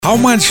How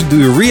much do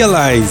you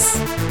realize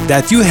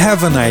that you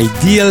have an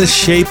ideal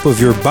shape of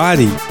your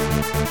body?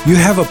 You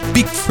have a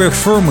peak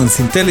performance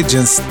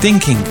intelligence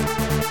thinking.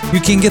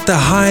 You can get a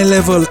high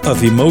level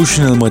of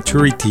emotional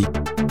maturity.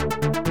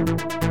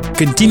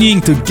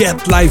 Continuing to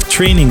get life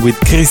training with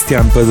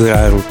Christian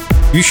Pedraro,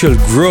 you shall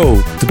grow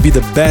to be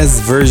the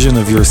best version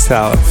of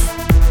yourself.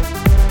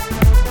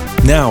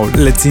 Now,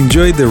 let's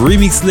enjoy the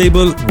remix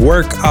label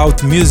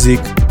workout music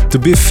to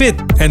be fit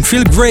and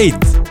feel great.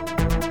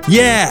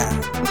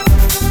 Yeah!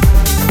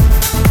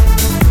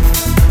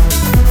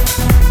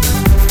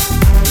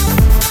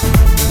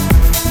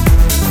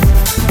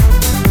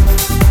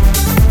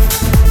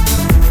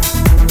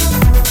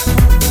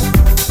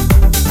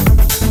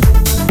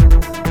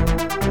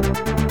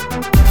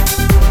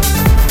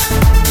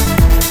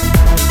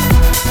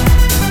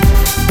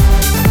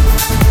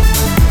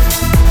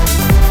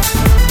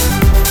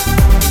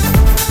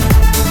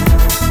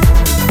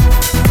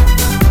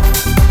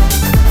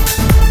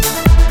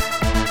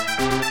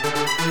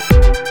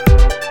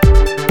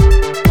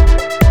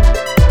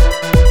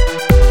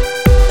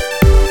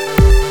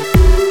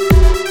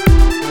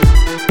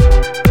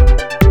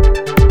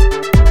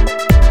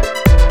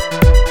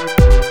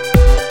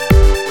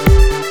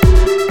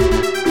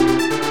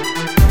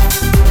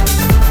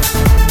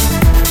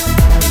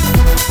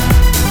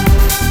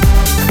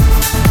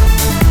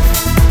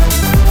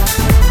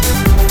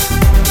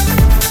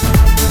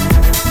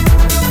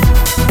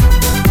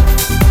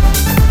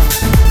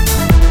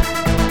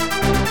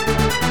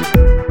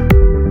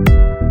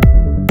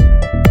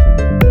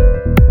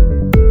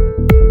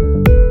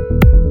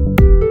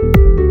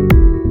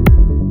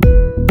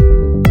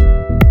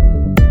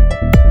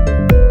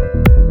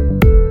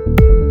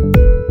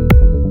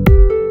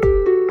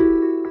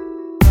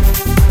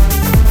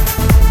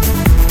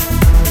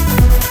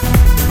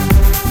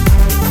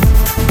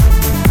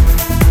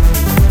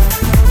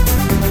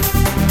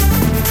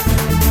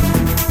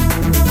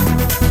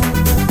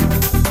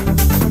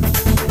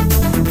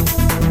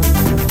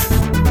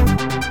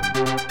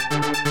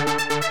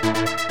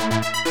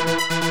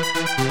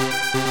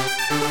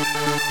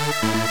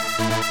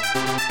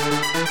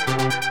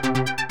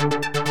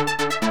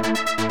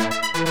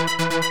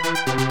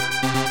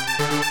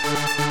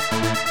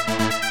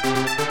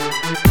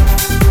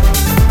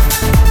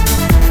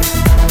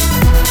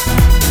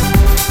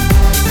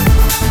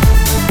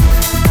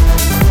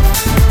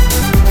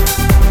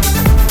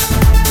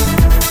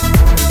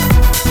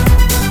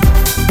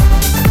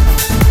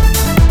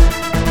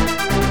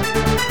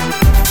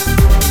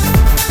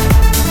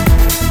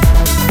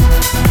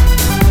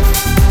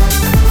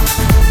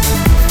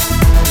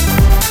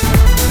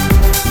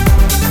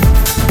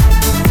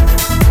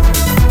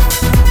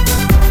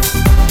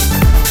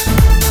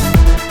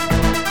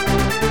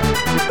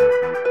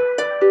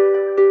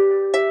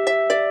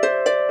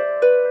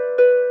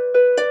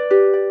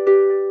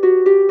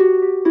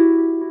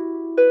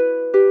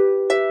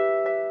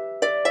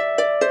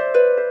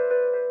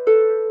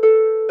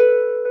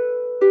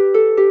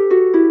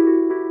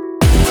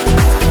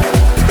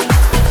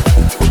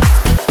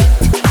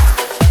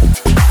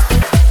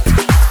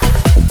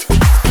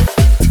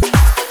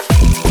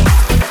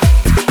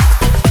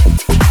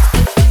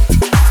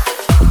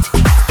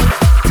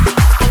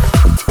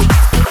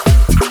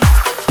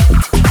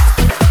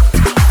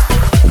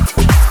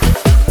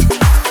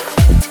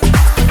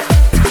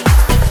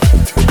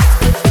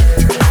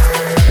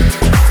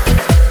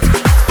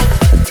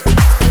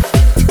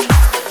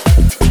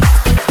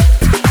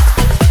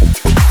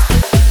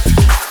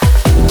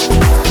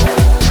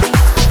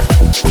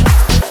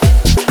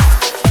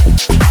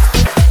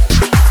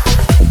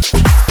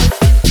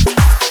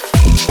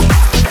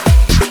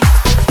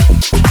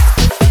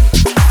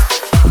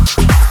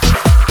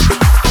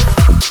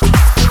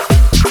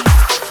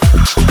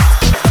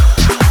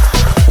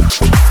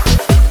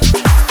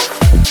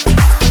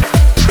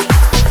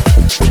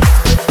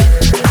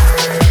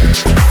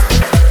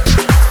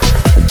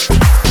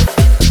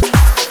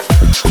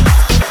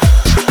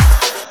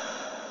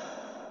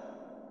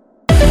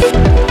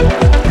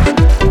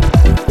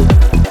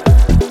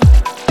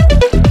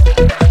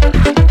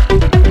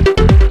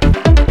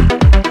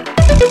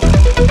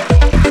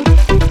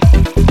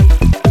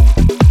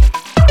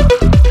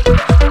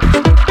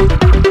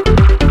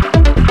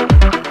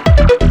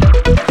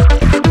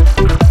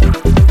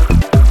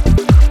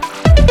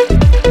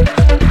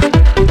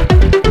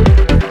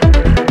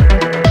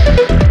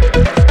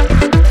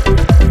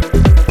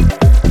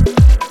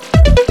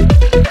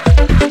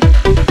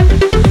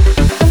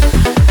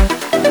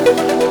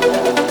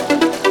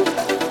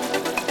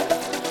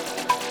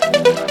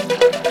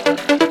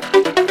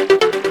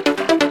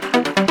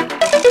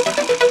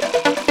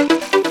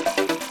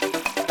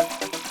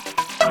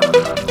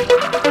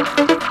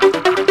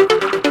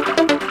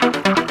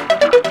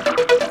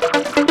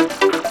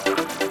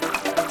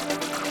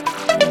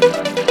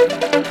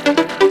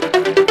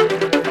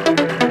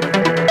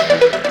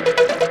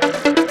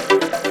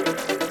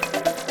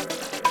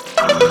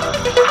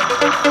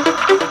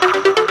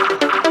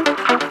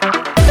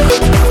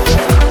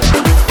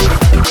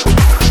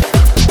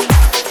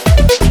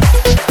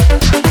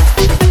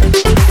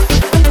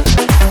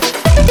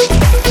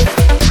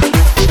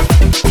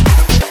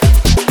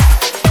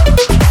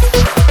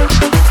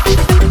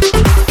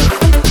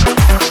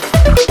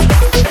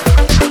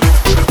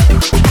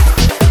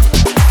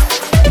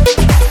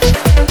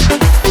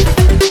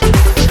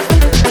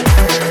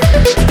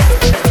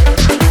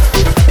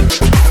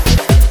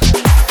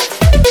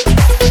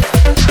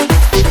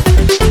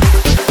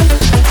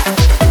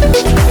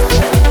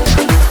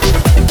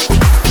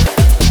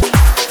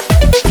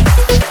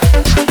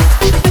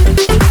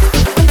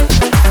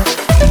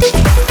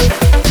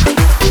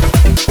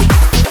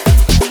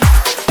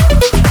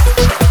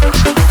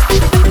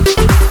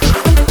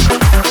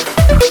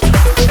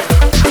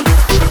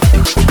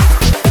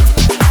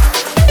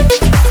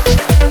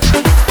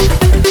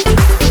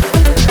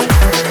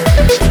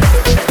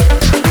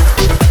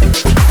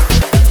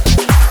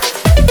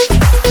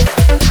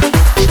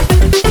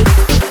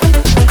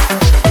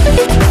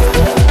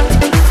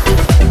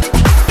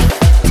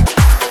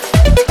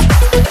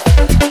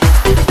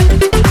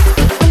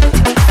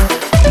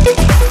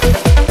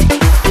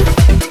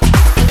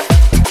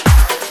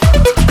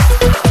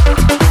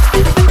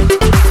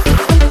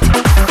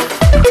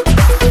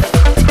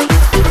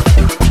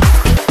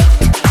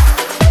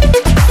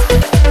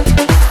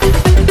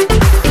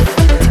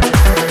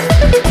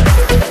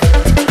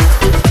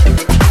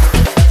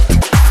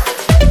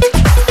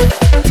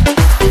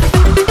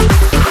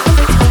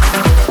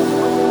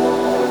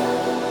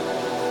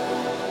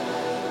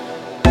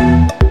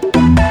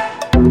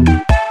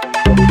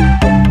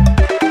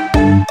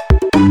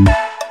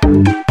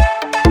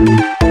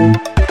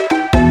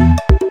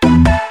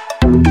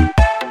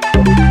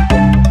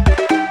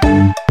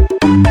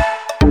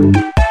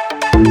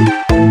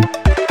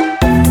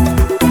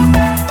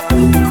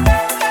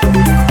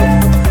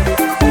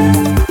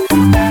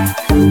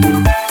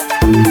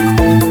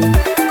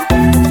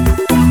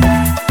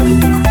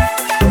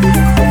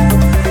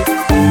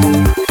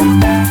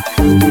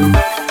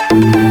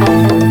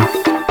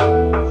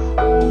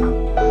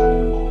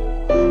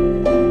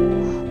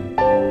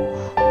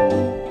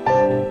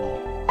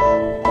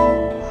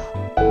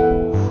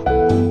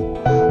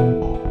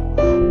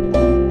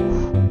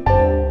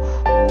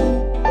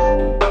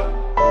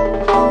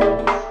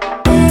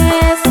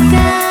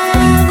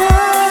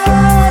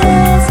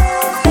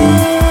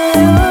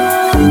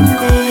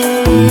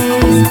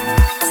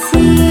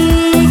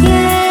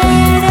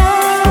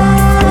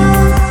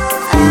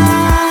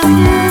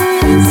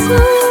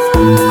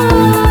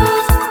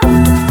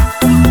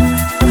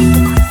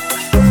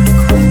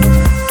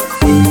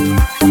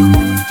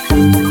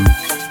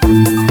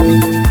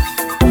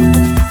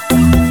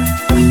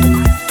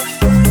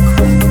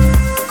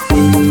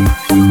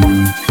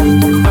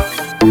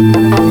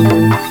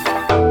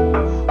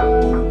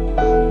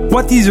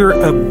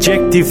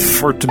 objective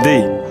for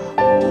today?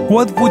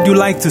 What would you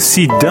like to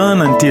see done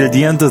until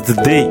the end of the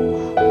day?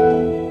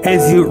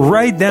 As you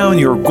write down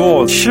your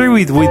goal, share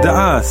it with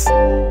us.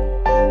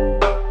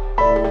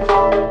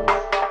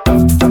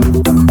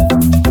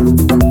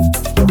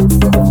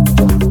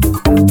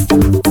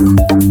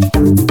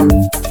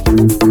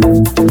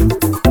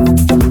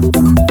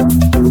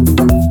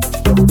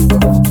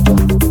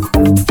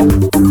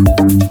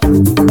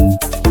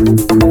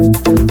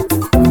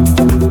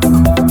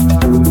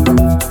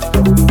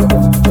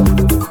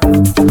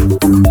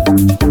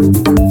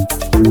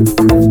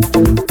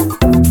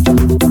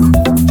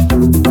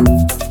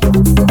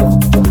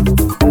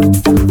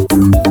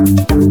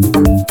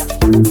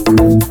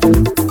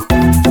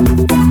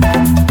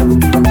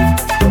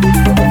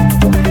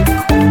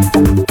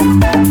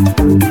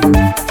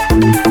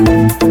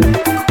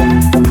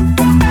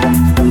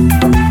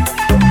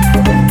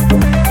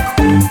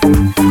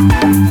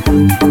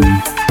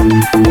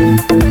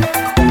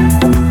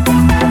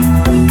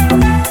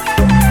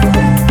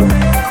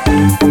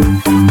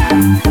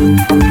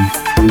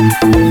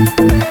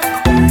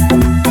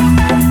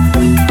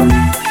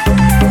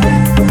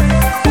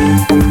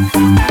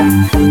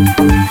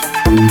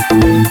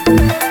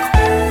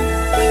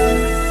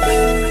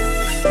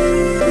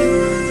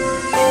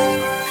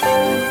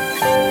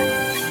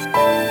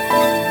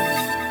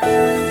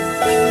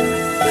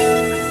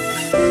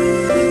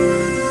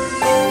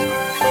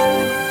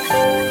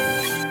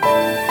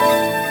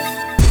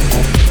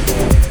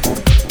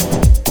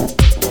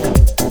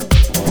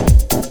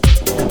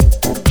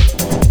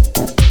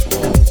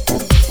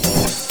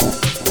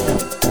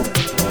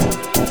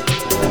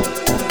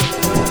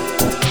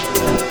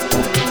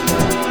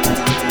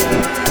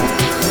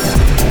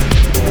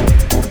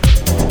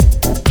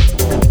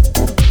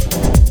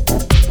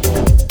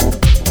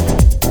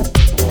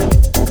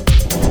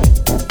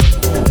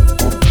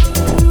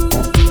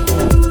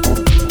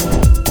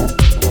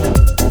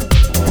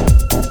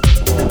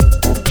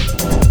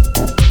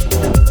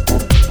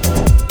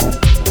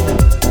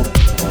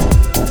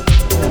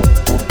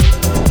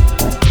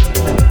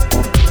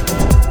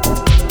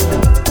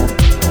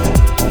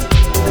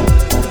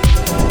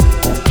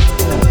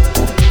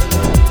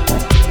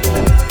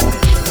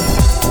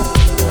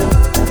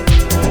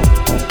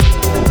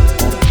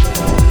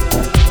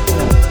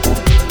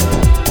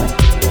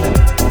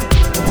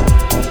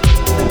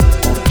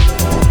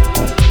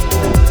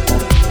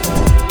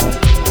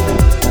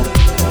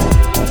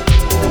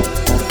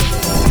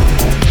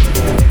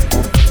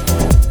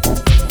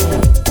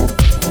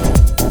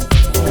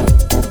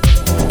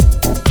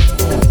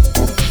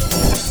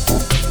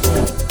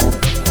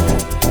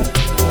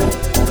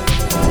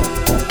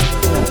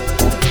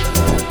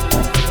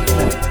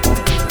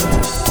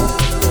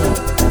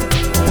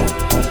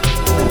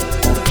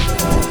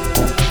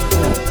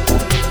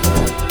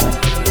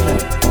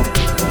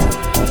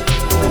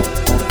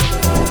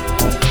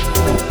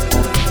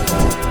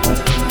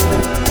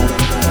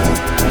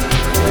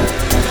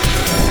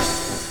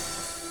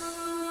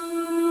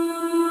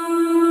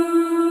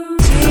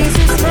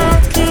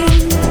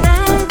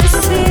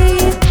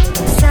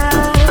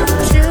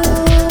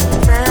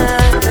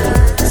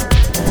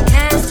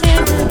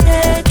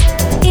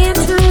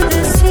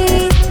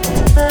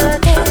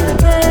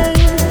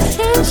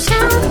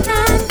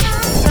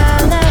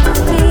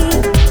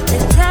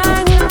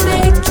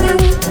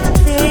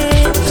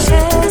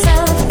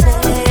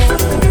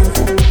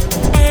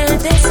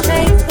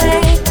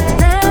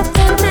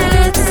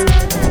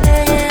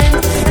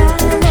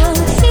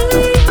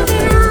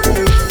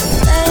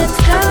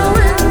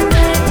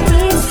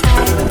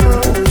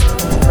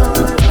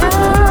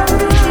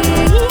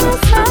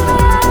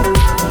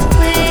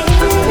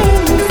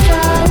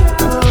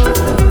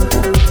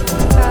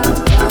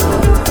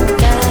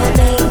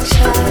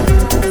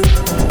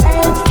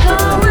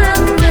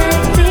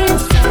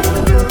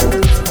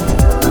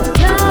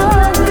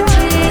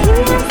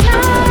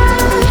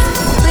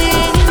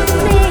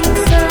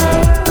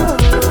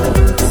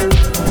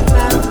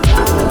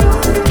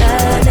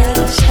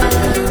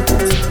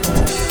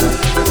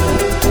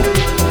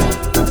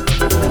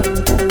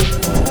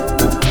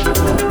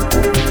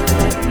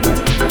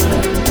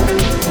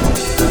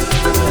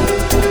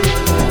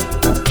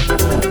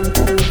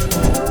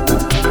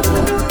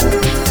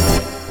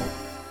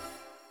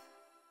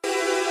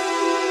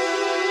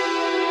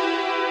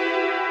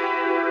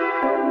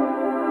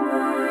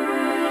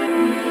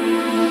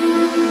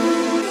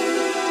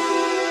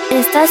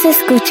 Estás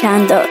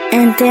escuchando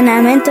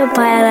Entrenamiento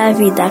para la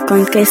Vida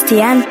con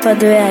Cristian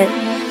Podrell.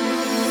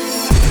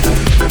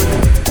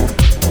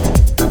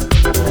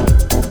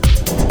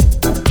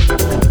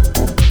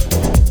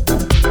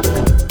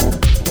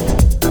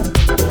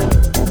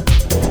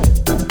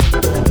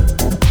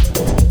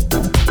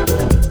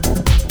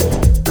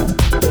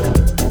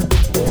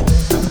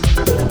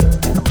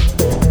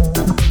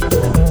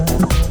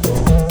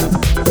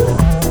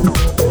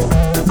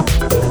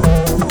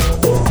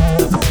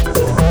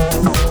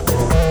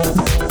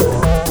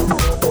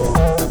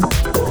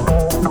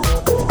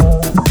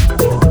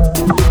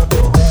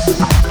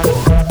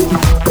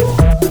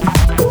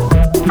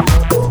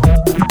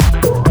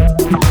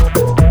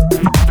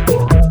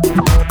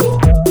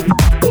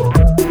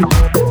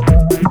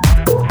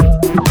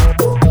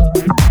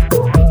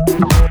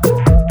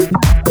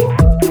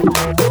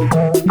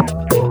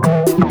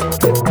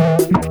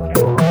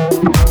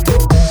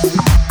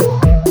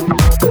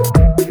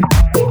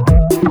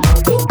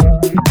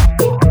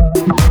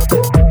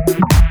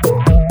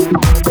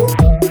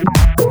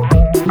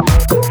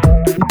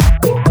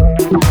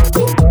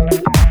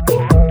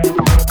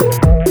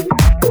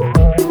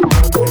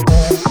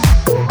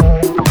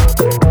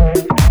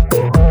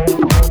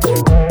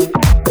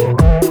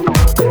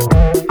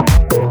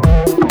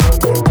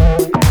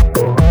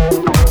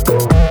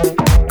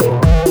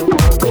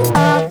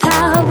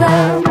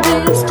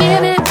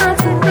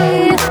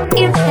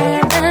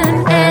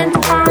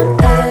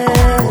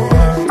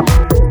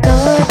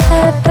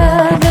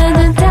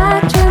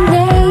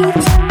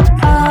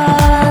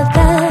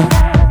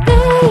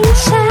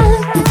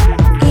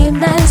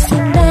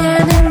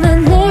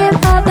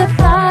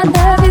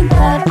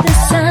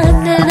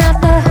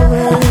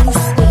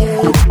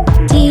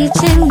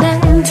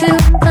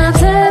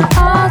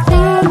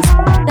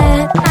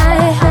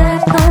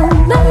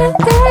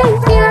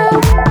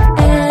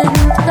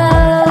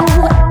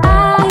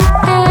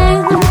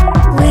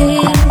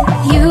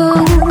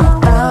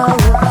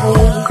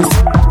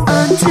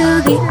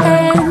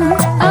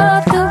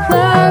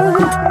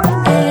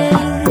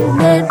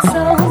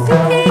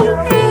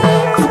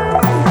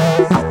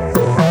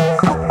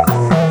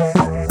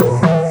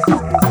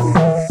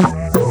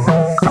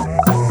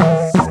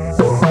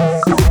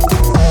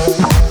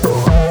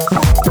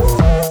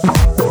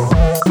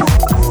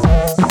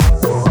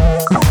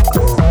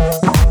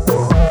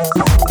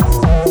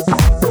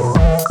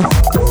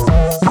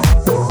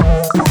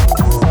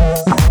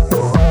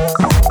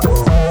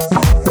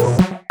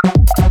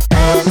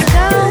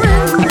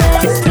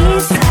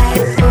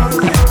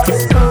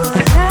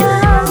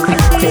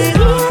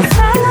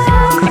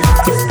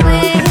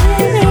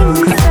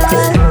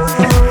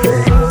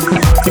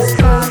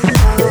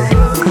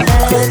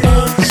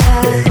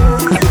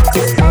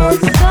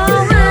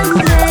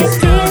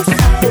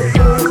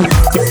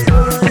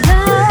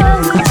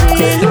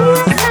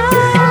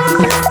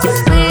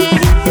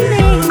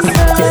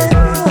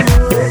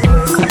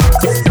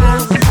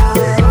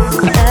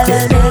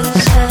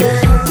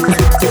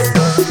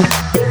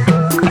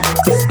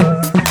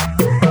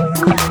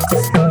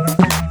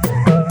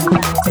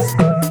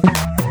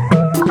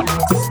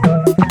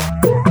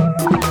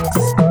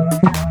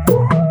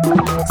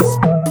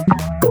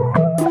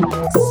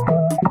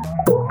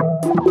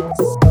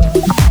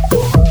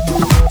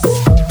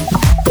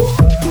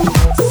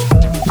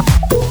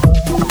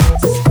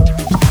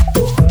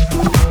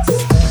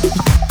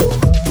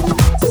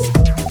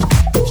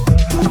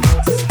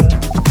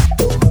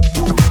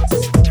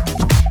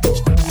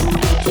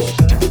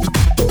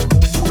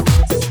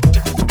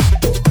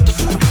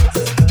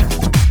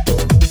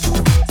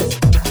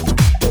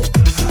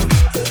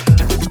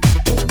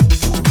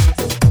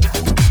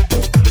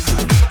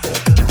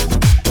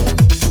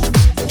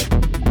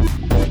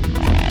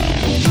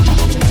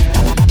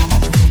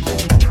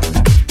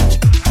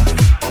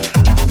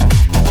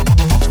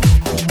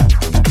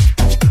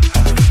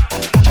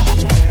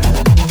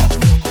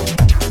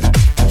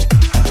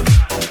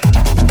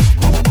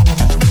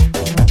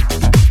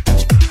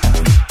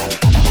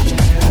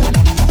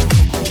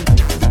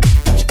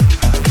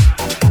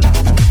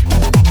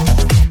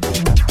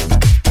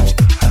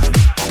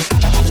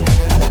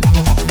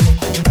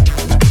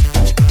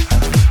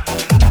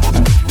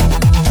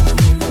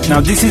 Now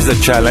this is a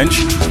challenge.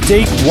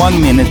 Take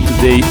 1 minute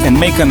today and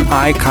make an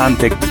eye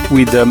contact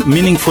with a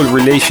meaningful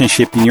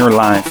relationship in your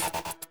life.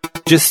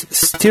 Just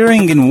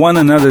staring in one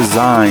another's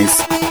eyes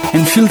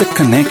and feel the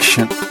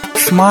connection.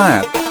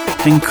 Smile,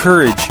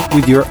 encourage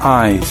with your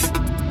eyes.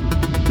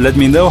 Let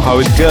me know how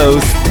it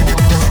goes.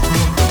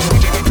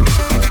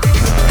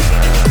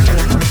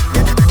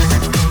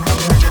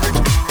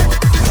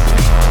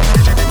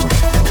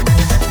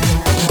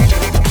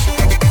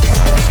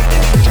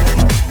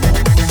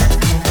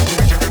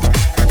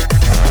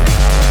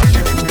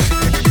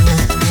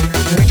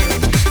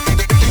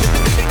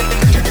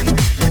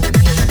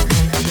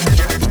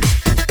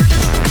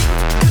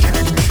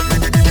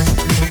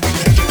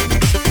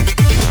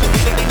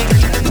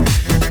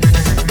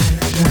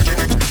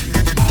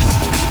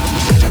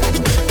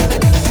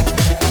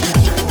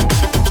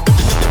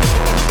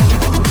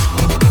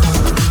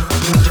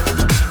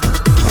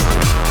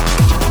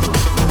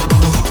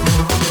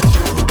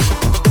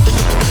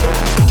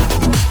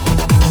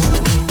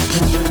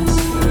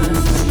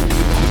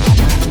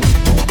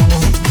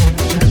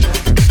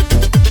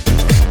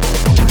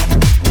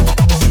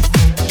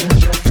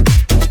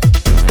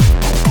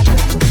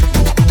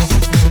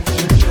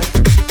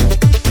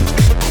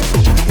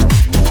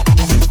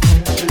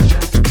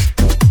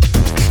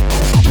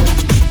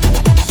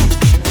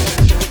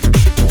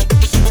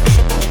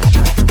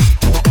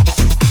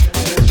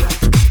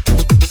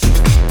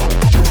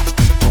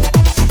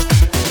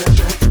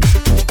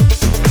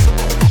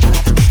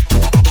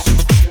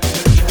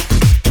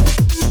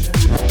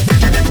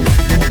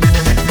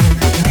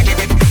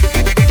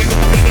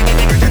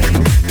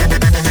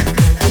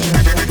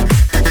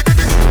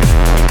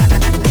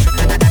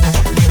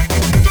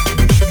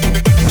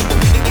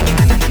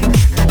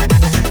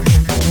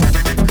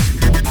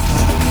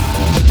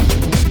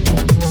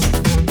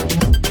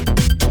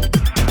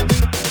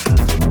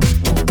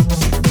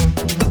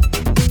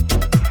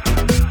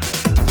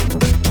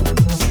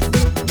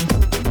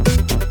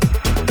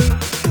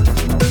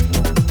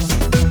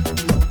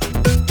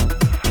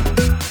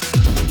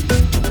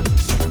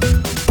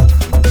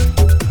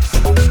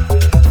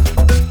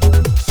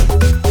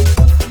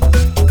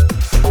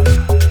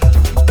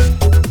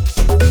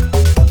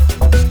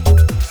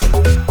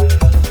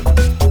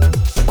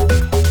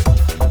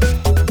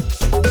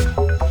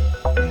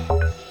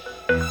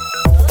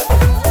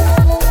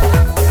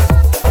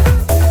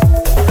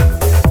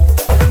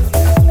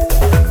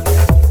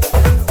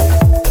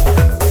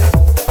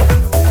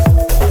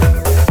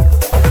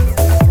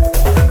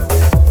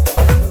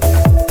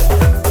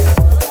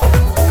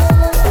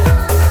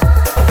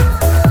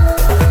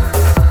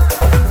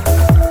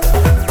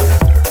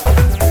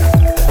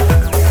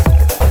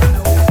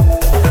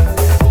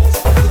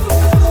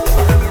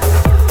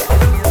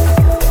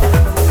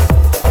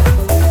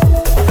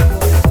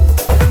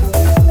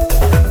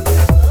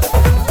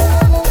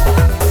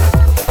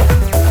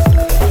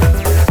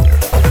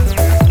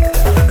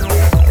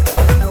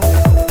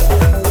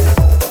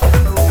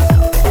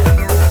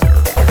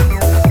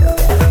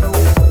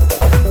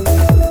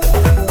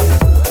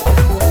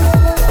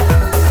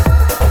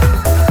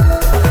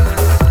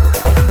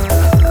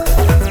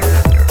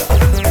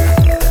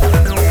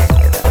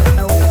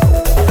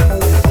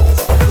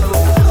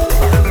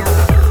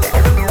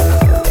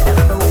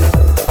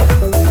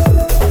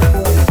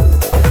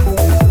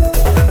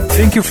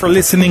 Thank you for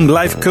listening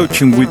Life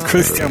Coaching with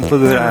Christian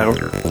Poderaro.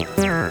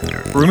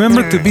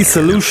 Remember to be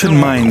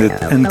solution-minded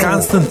and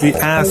constantly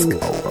ask,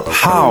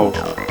 how?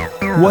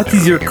 What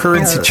is your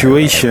current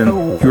situation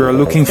you are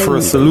looking for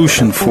a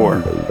solution for?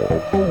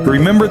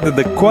 Remember that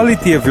the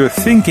quality of your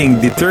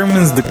thinking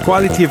determines the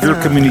quality of your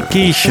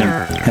communication,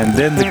 and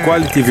then the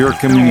quality of your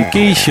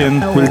communication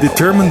will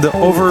determine the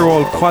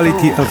overall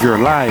quality of your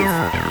life.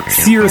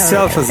 See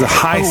yourself as a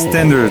high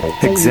standard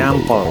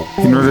example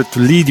in order to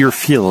lead your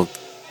field.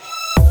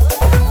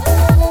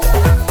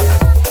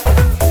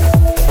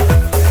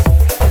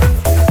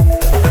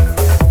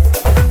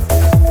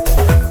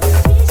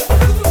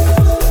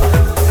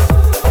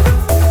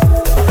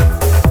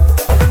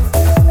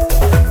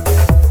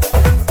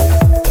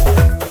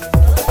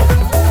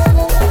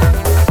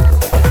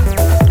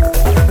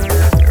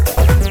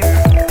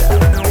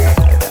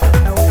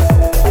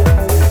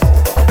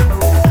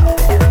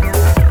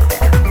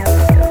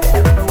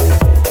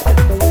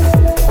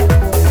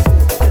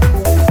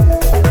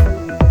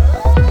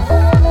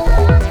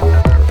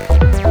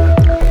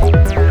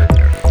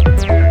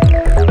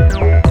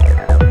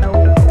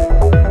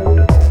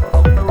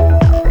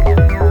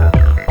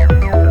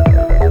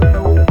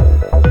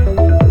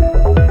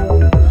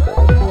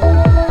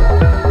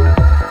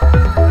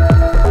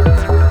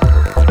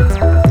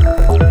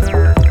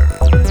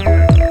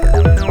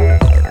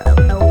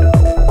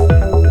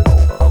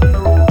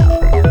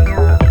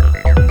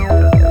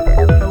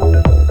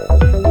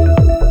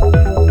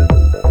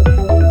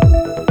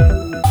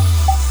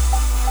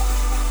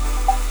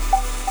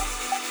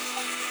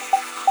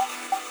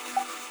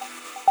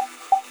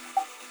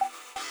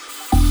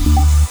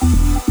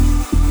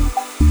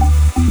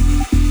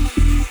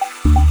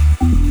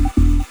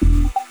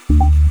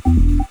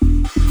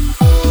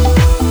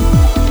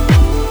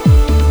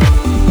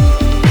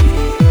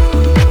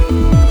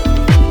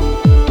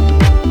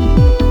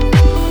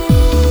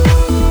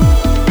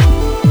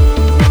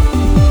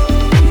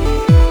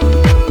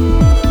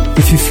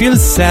 feel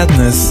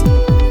sadness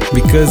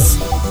because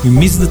you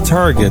missed the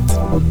target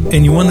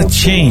and you want to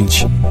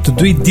change to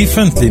do it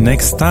differently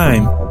next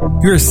time,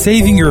 you are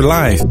saving your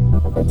life.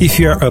 If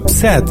you are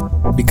upset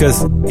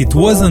because it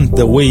wasn't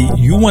the way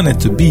you wanted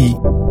to be,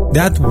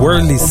 that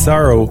worldly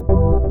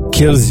sorrow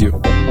kills you.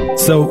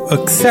 So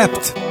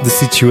accept the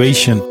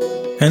situation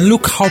and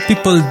look how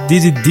people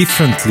did it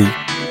differently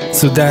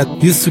so that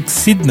you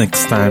succeed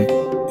next time.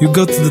 You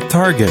go to the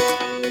target.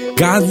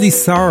 Godly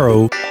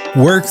sorrow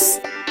works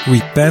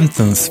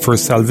repentance for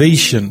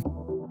salvation.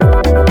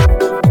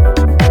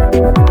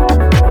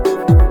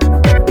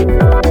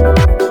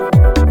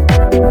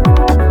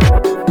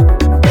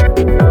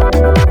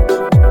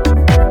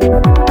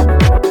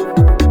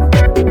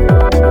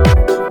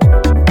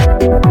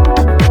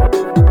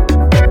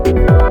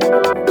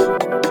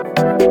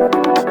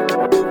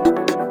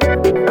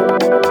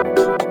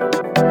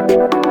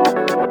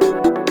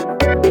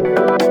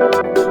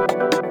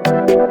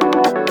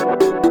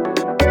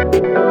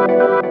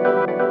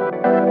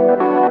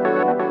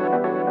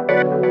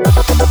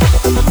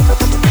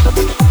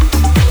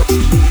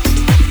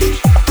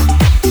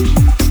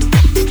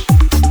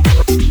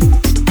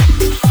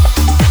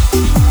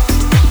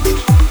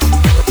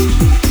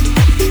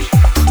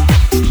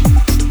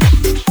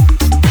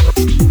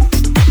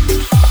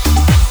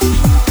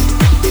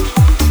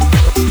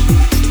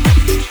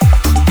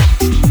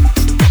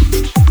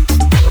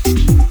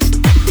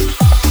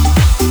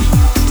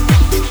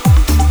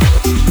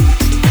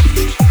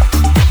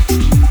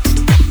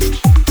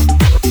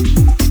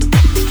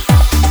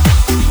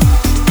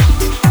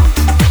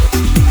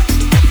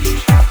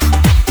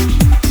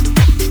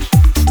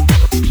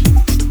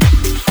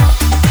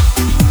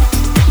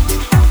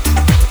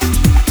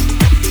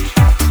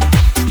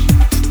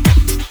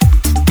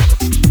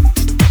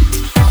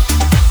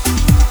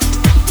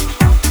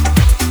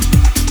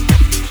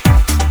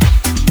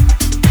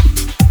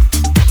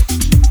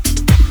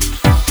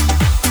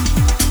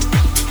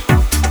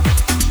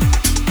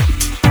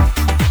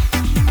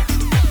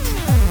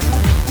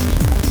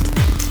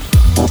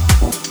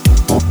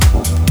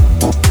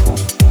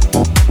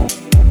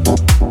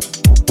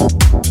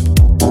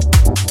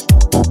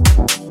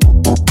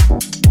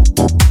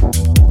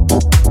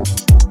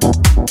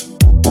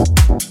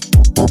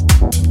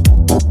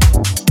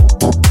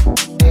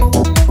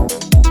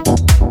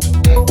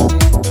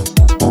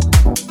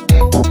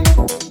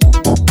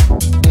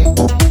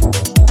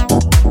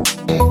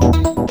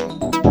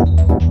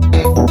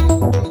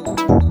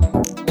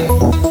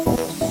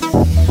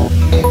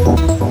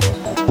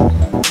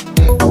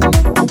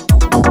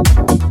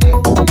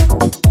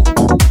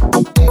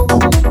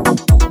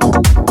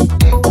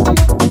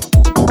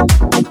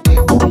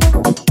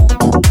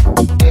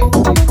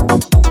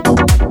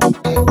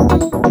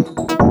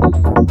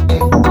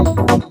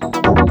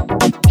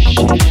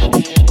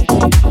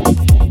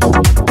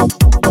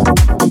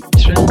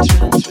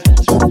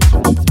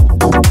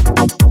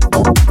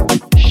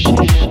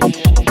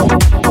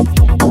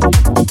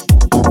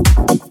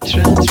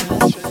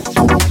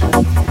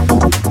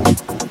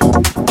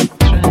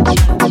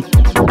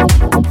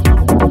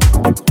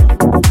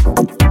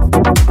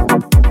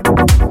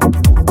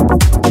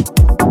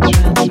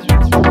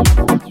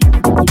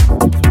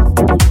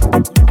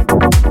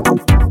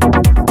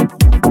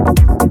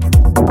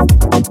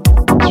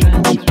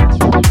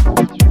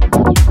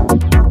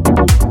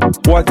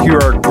 what you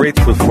are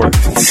grateful for.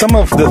 Some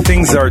of the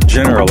things are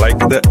general, like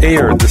the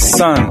air, the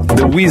sun,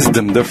 the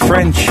wisdom, the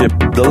friendship,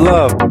 the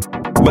love.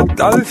 But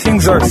other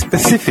things are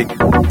specific,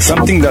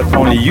 something that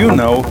only you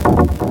know.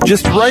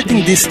 Just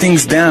writing these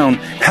things down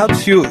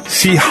helps you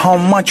see how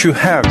much you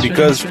have,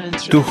 because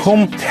to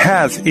whom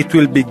has, it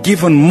will be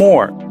given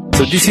more.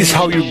 So this is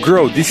how you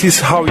grow. This is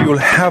how you'll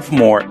have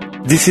more.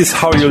 This is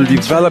how you'll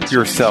develop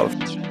yourself.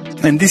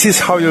 And this is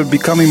how you're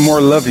becoming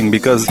more loving,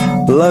 because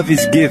love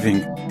is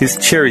giving, is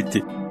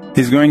charity.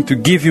 He's going to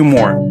give you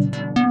more.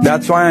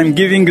 That's why I'm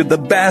giving you the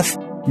best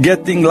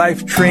Getting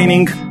Life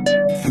training,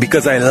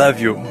 because I love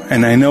you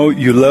and I know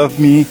you love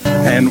me,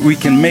 and we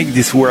can make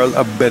this world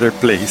a better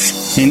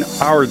place in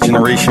our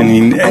generation,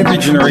 in every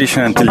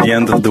generation until the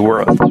end of the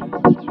world.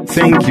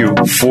 Thank you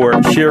for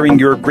sharing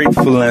your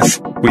gratefulness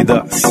with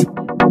us.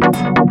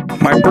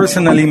 My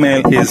personal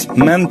email is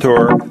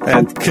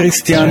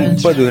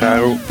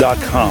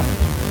mentor@christianpaduraro.com.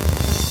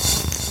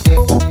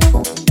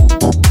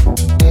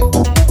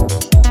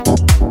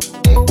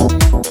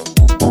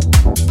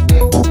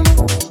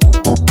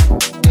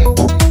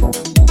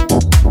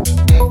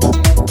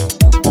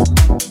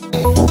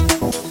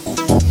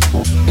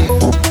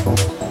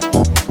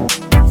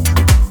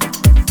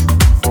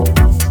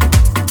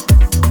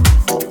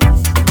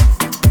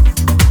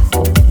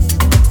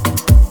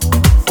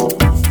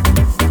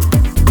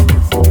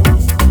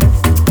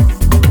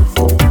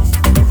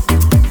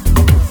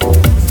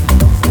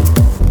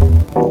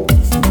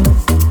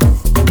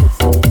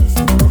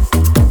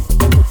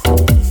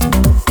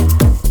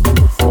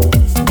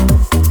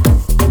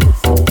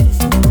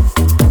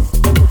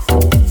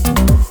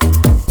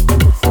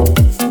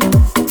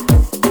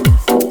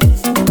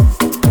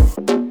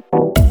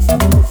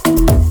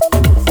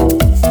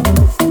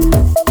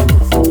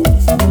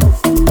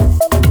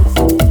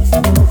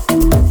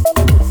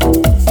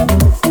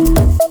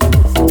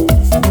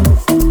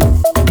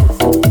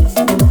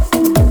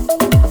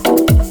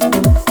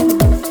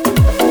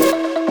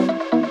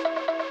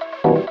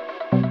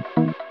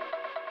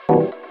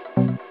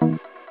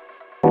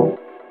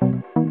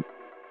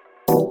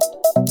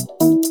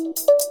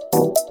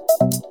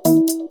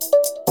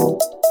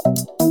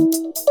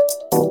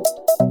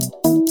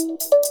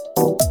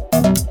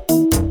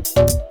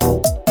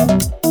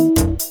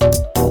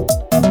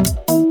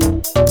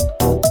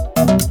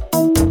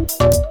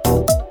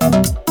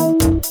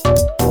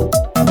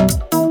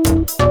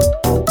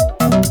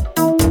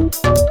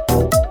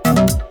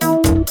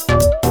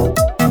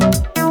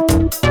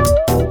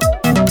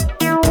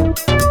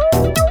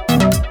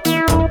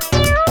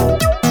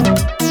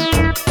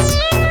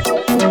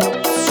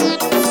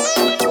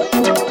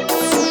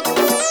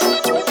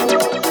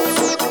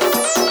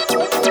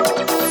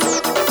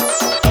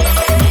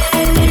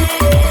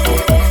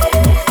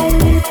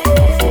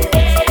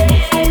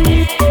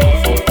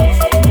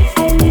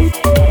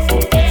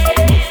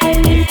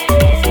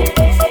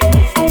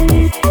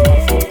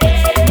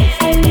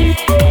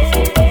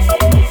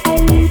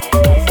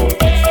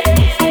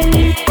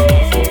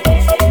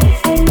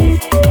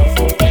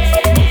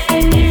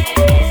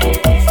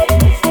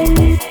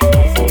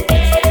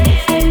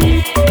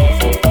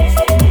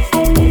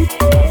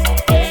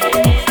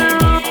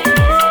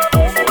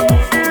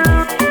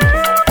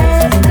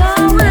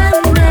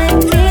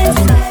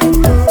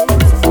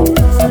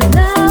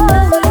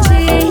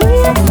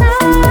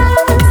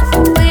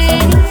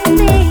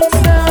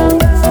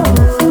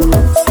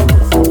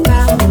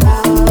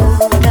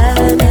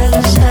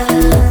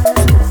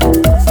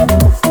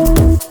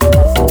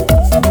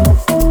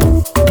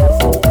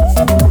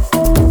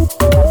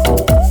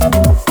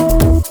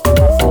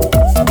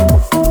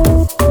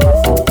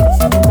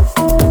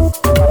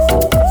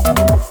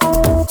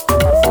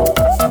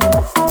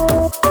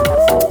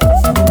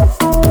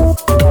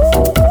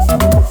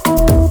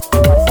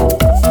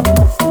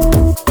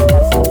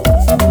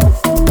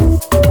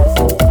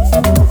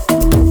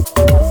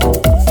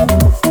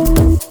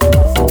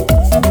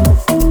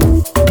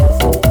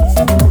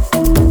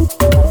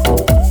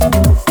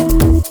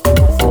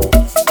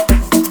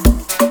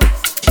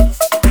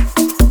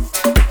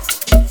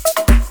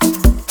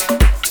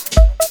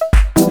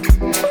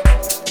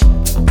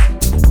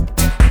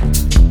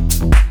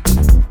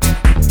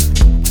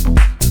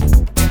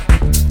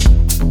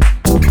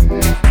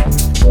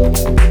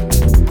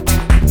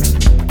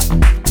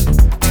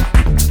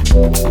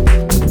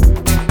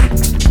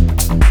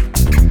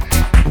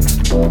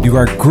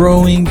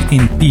 Growing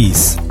in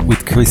Peace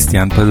with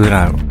Cristian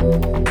Paduraro.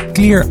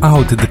 Clear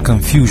out the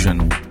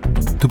confusion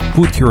to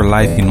put your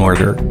life in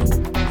order.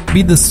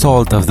 Be the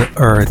salt of the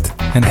earth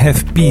and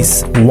have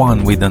peace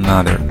one with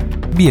another.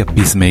 Be a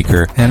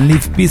peacemaker and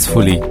live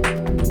peacefully.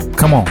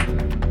 Come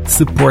on,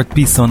 support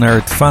Peace on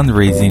Earth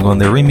fundraising on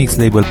the Remix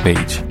label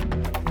page.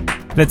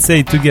 Let's say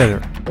it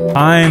together.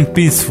 I'm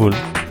peaceful.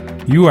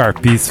 You are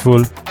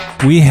peaceful.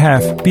 We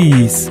have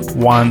peace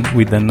one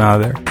with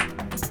another.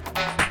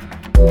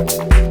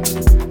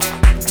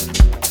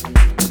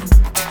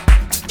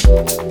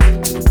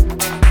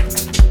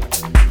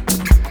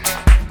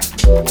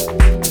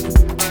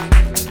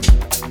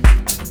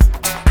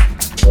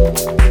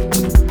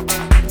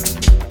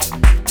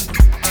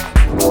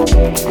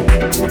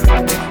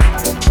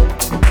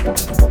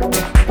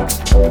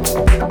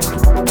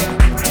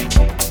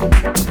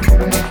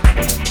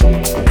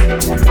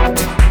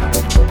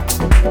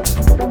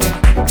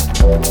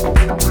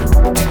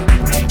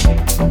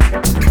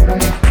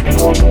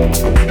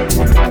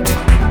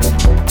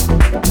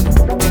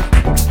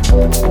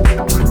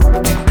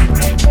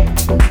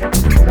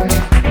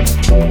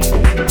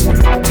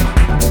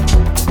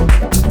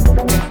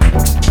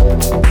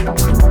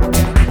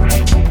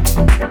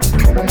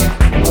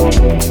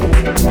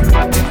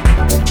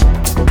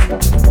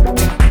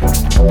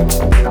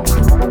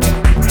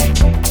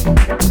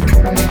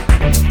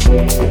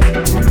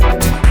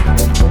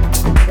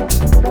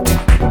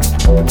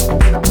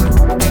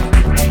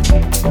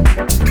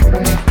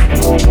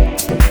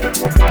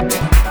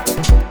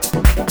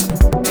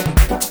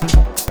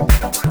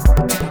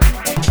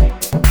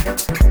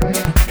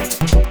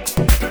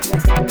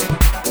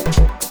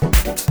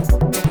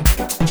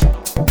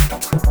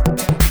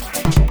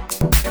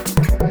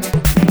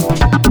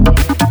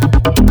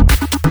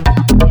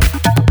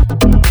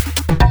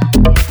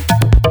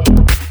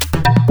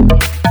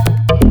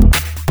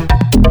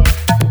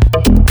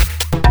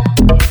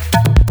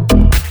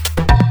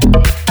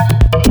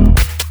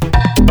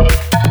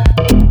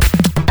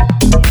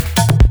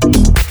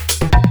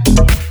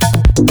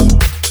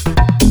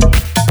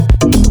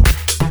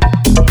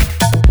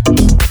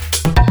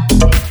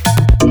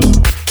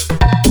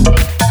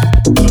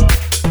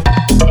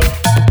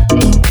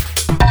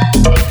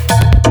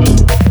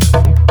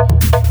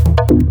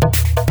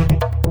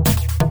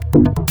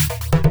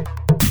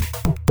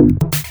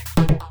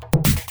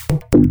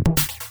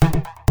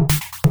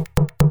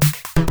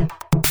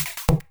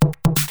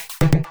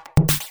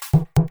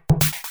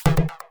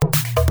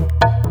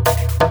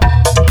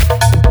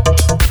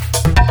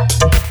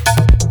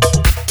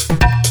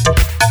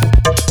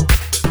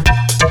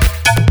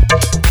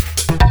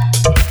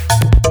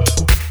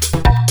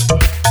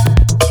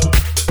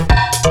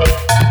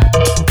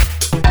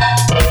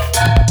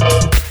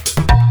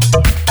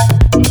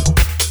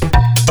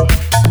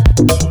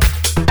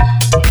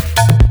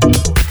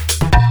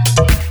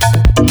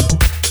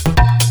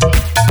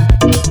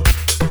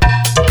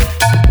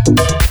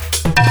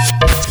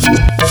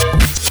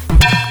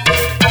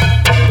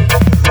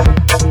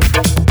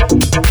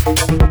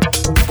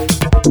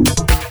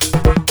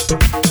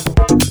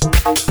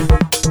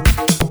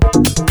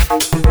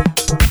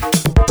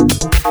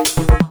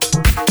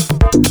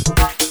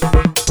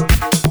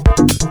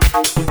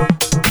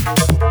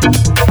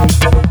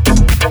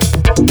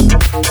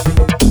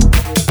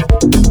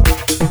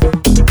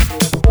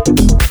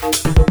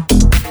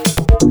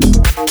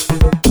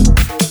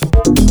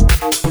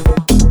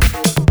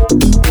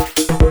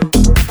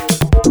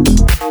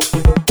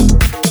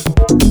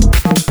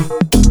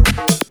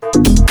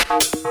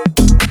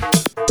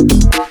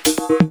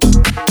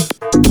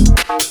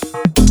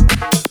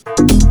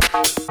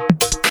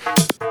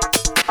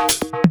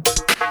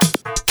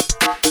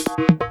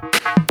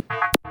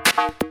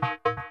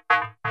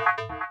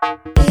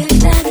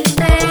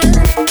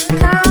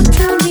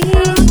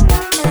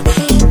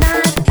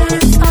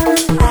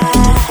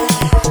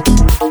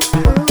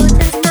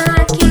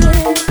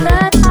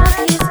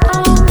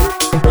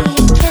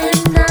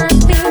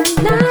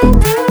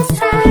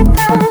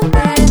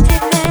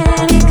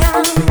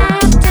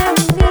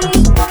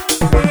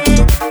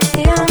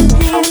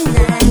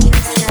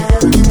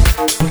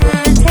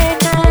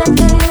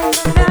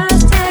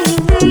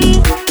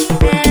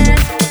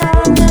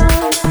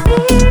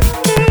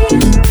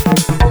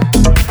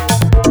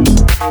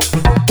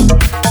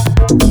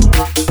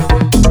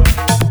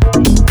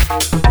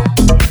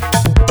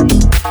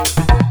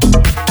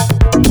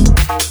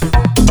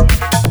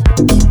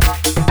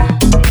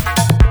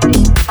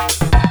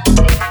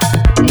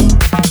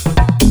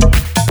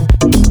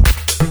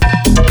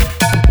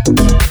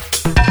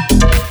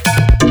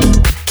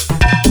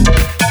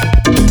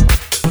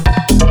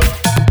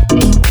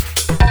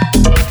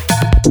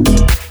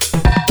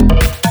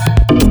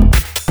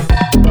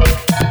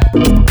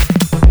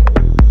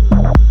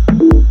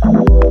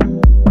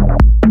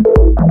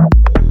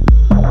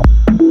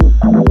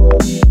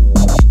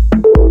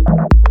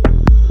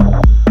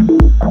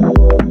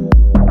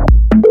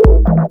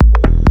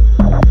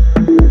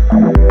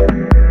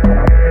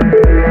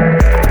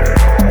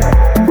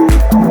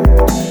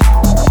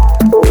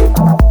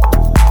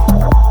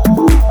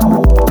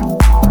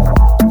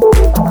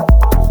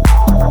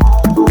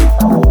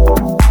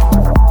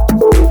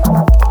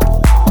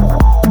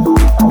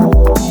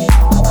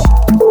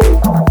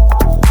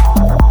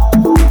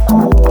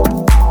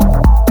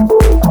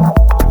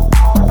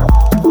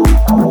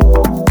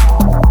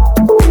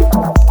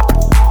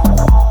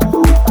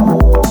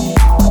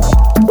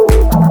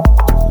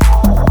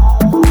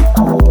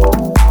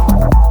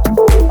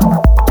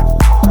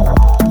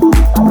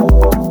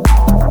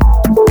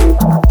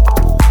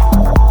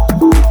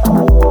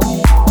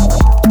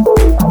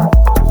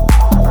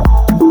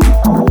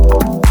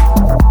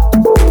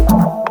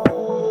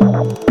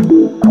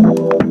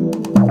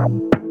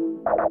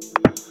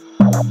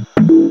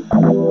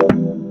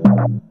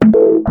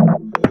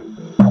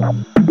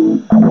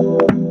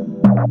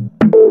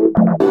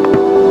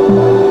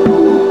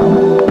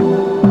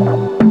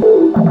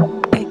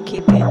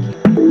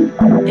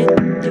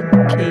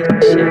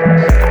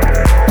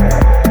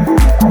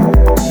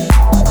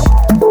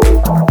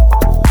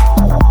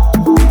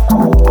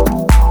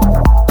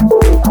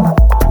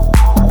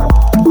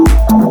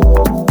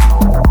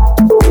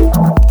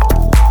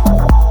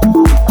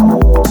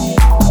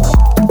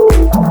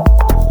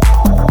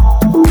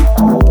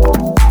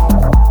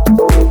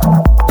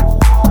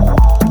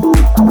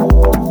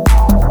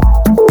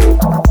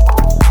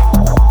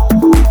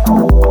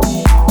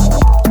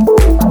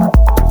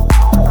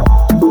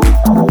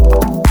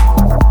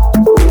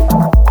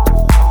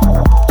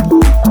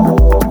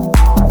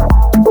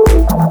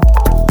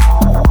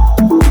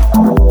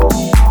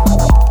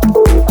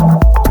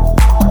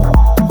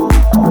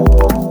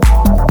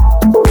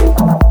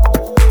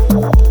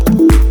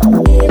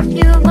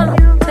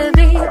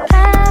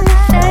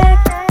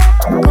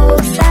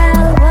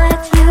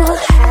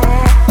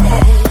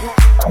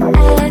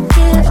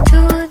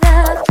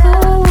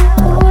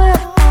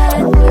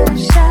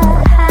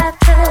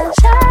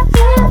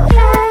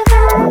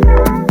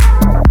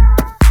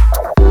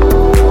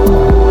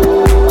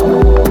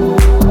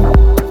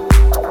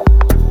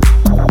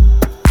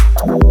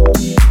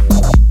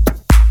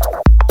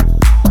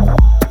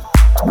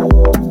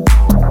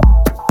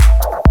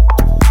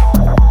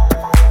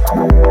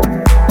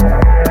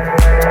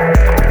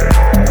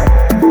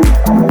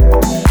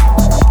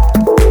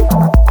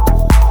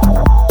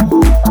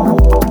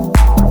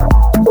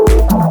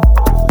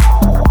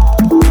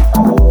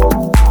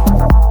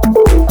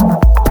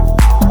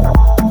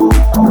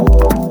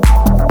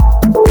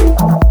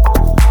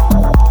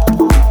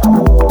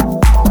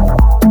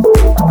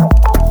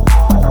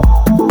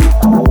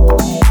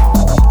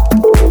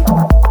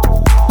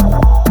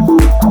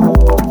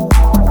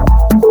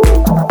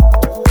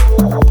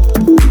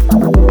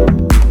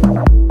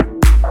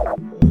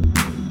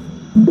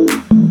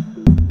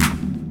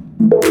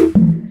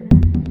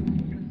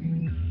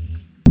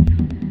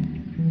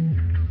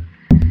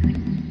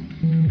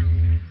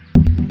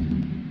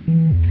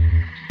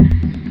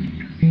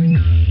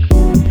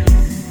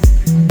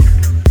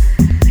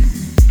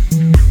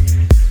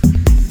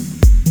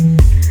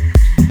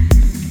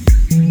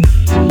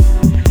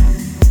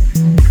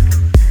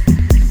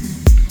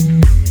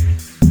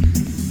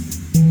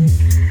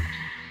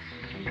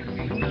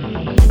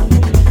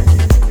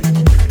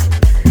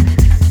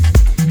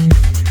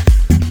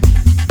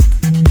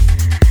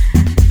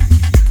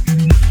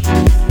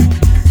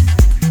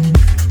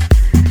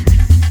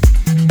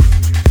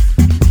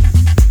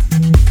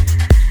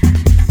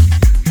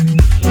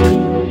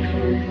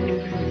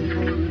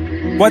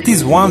 What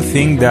is one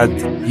thing that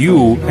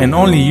you and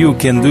only you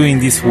can do in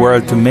this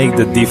world to make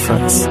the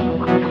difference?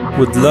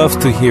 Would love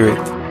to hear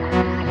it.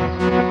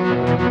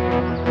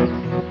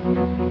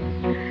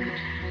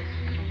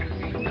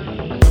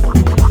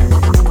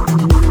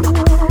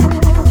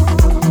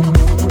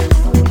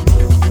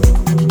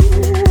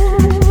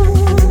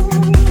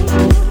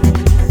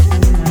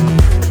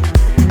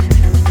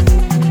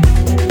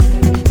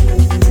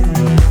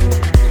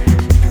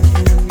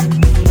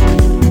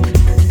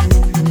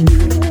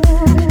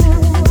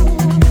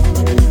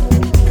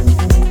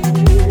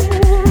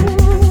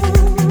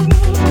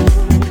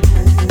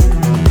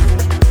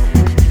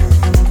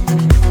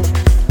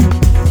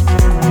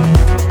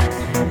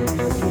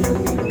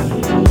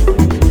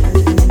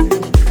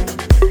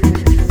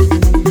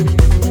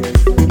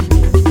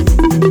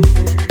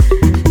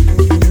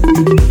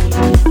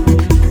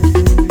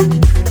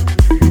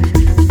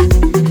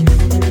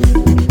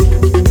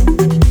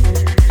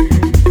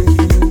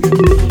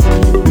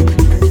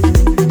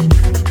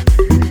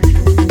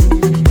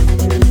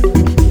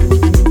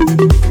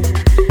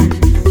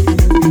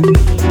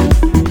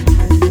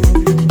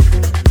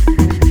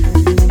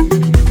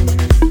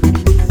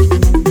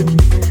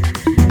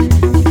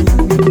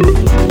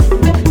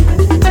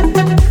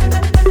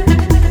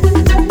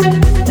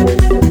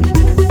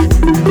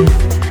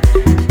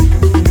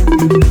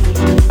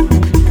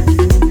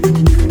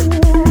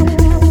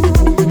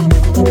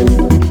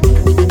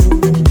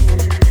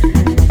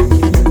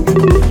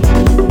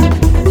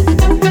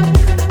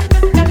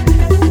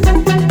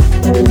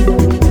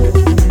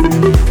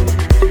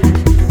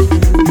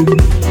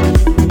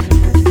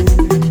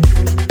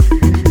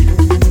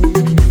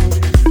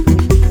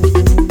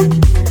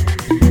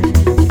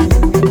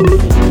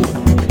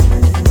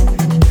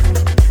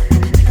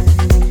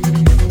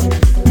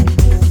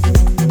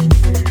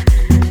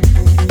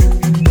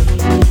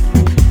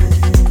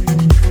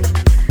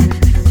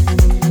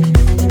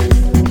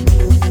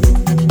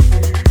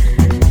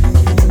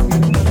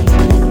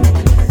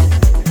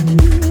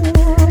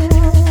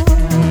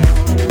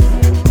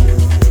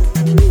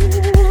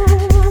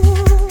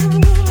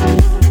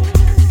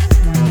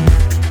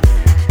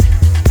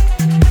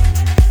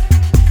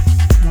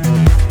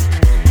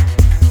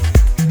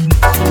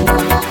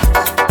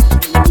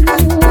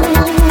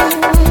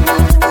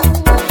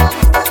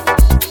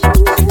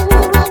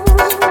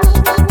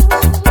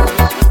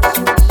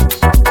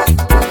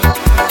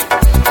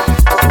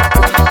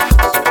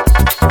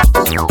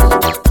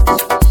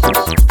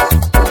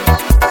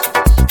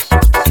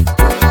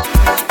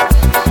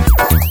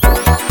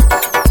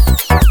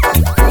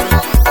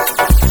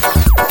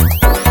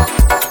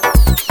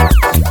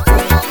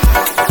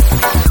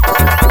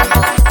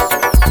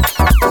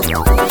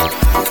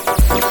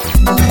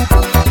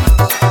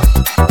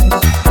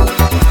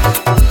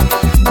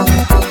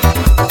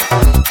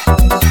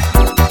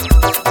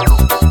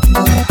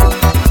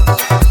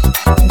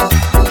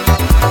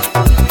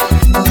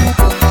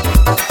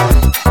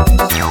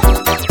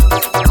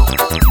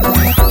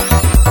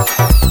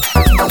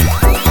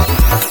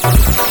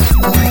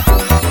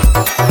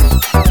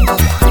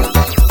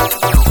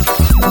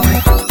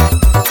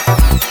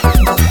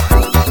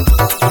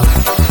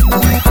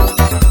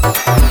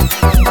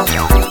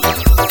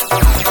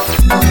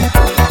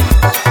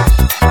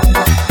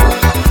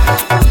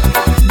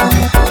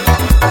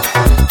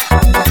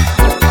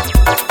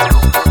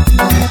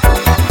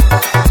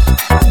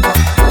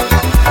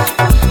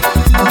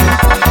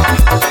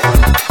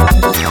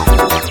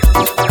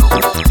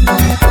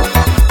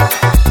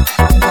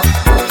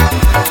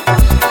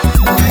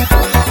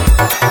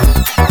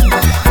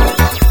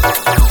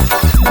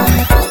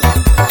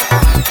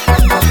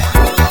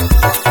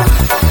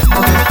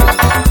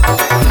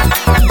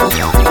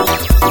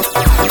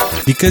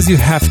 Because you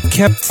have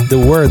kept the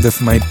word of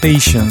my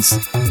patience,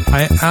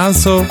 I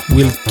also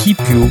will keep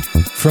you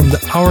from the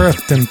hour of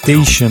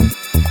temptation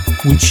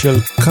which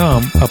shall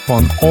come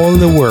upon all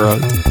the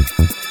world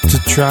to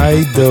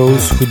try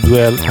those who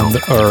dwell on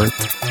the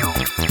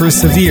earth.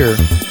 Persevere,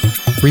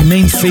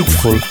 remain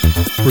faithful,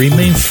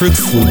 remain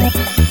fruitful.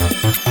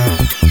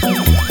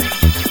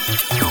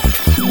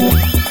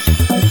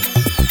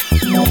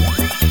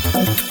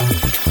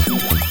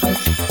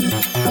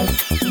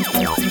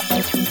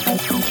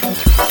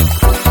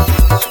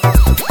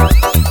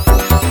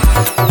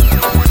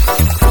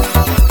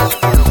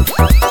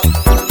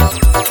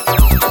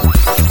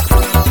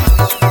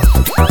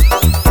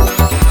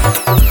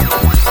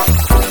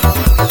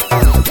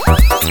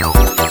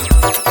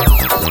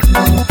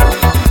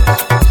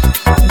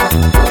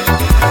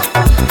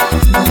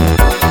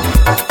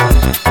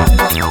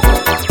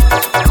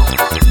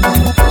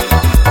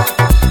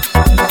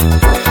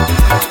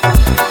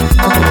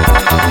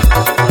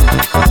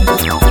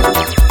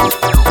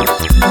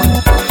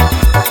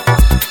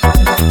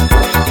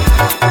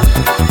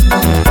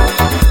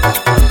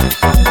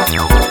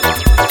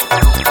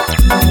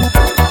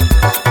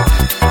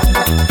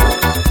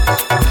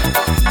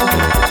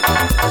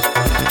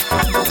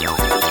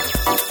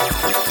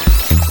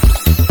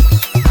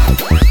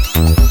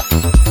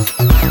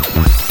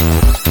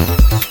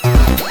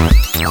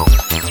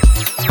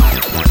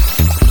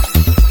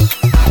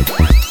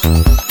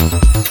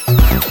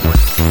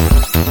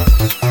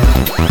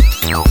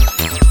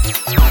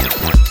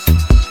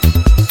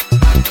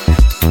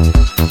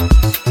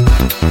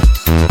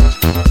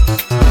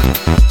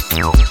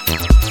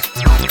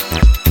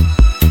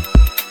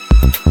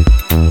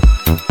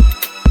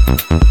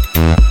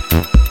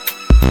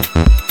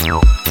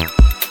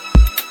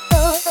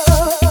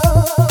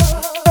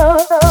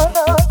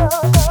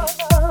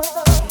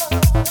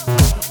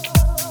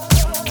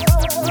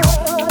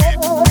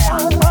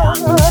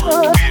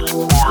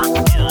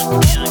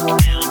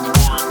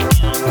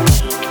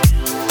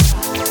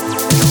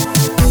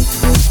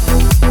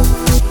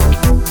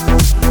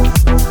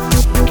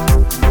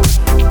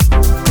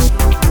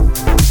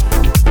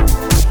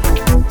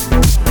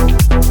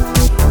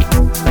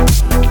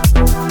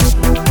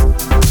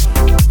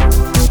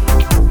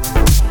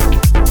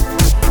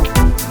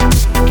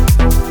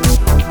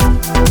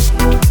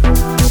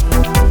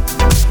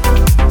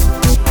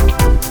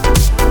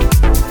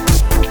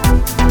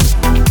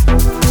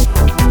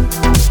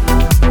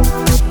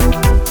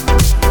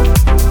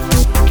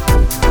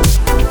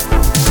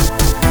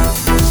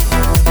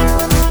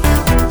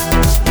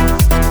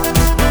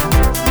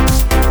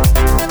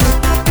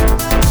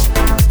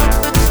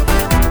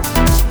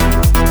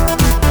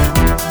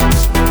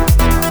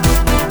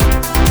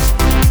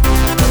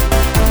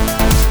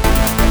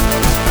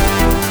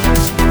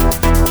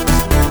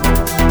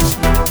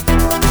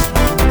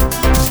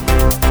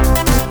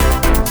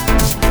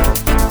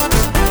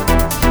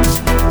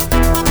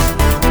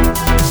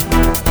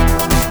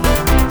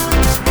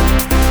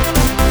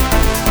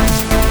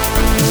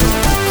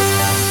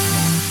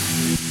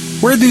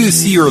 do you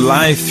see your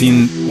life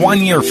in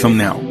 1 year from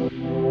now?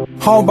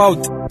 How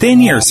about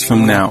 10 years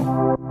from now?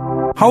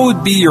 How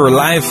would be your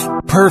life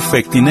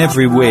perfect in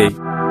every way?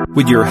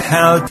 With your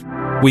health,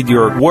 with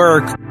your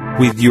work,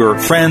 with your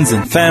friends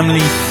and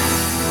family?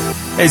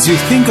 As you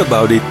think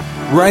about it,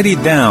 write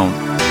it down.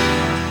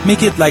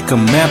 Make it like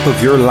a map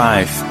of your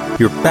life,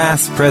 your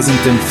past,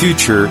 present and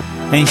future,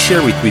 and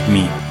share it with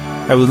me.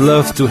 I would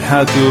love to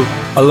help you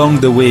along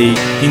the way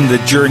in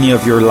the journey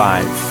of your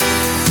life.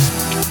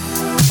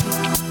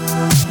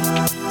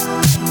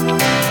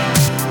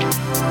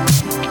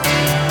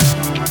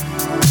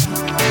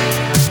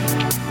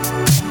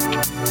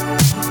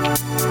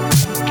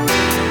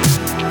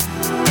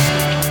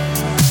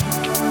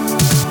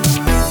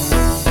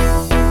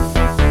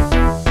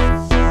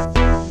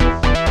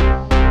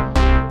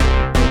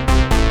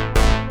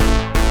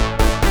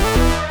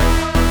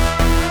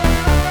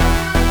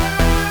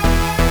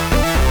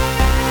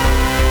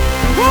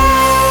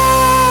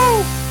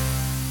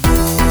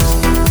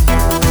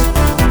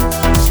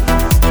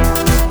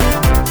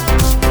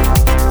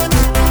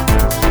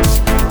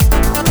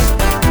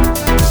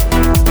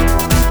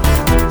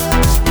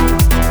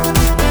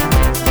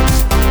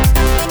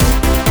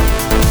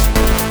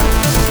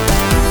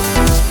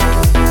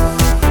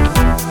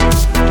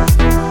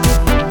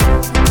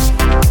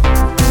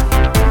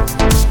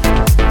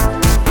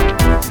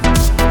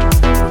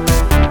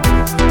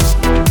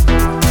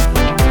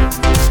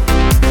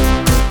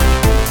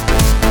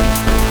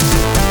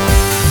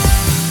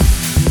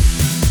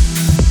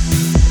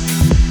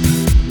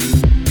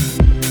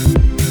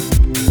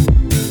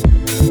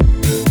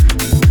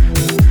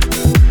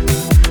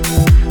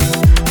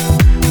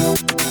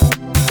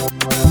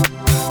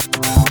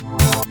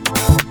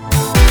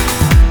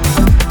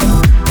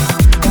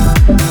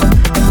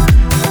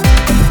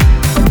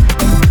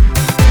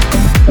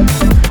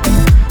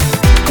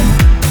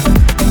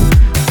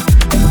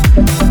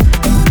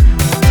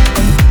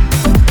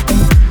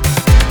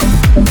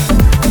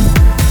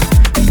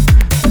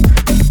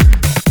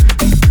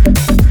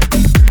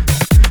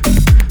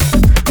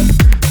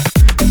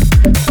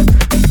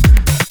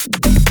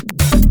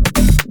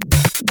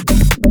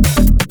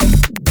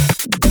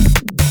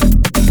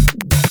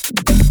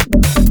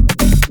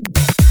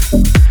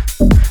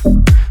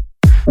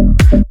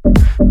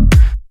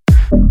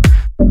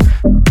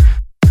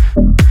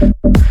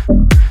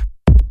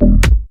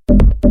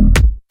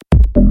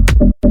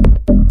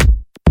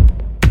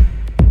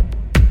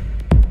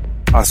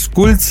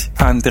 Asculți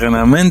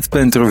Antrenament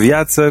pentru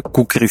viață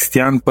cu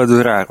Cristian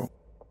Păduraru.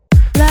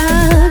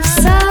 Love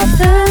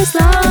suffers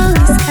long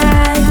as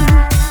kind,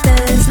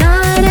 does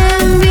not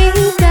envy,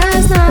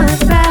 does not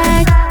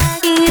brag,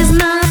 is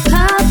not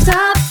puffed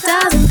up,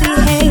 doesn't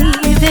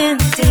behave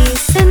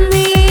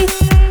indecently,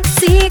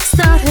 seeks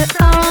not her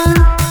own,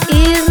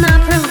 is not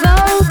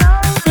provoked,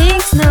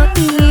 thinks no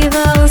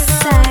evil,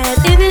 sad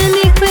in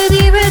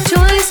iniquity,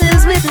 rejoices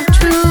with the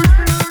truth,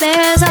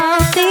 bears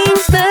all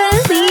things,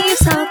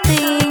 believes all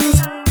things,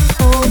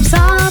 hopes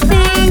all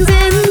things,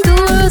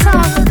 endures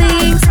all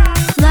things.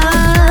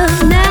 Love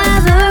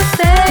never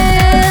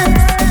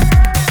fails,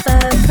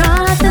 but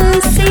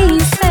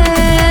prophecies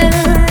fail.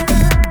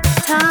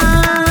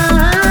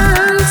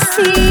 Time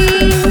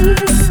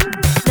cease,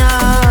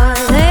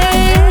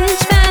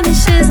 knowledge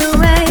vanishes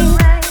away.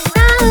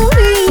 Now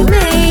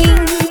remain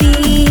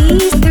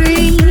these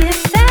three: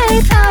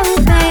 faith,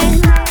 hope, and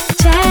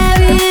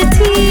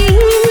charity.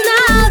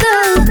 Now the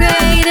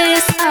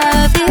greatest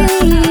of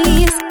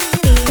these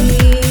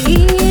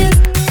is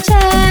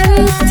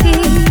charity.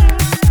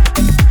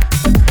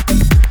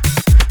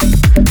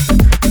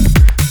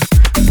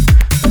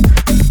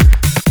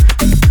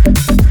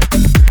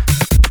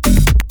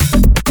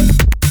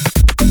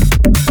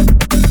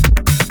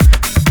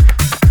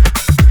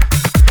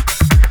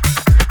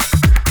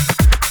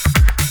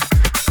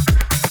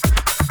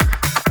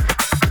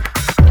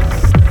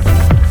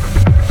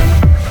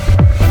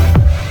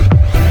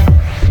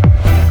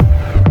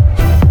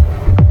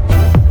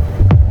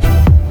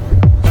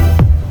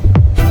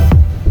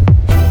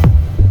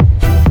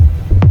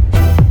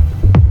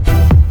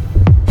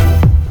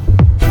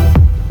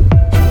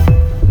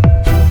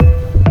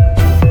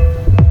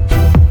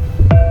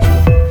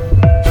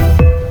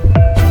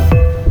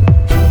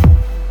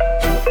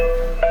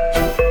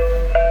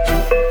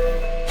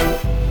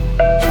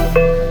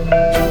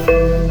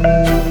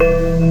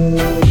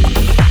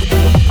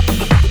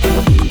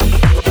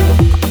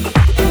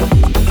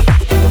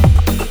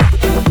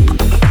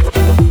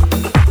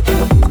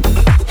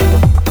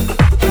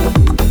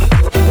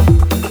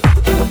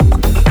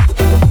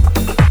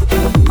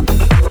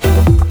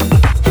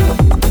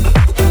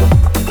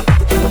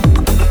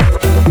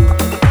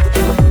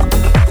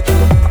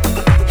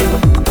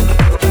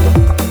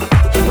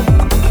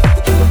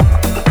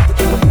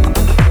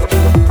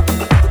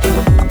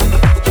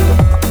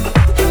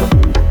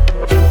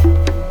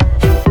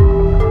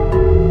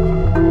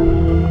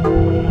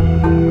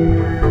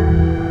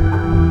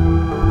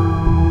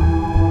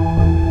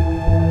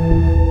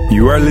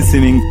 You are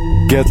listening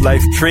Get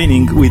Life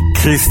Training with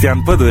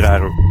Cristian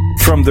Păduraru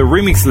from the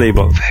Remix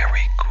label.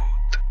 Very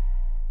good.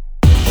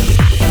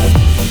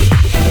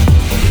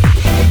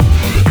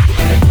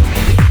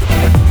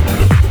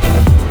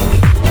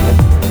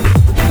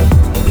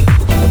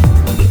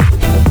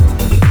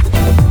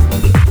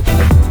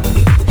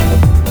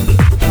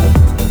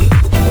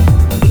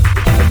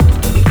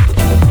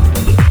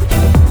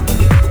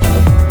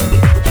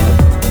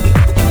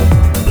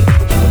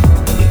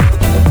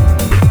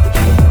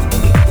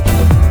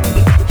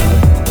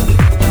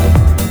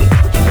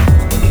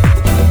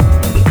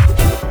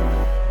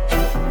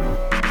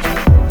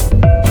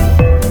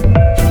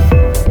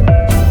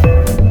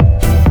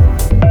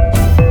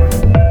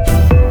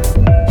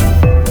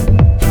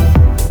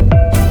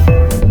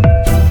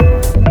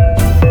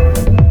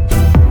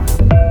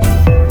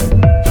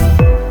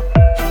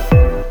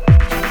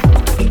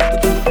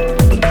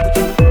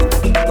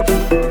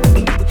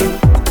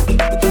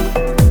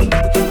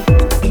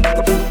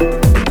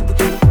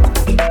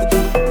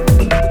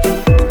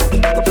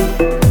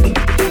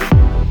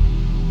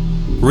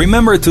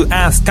 Remember to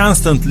ask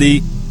constantly,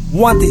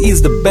 what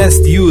is the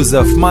best use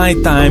of my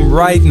time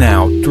right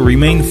now to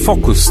remain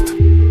focused?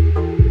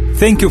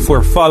 Thank you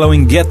for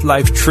following Get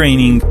Life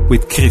Training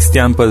with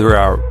Christian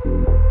Padurar.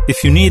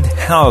 If you need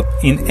help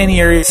in any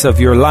areas of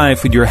your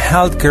life with your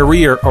health,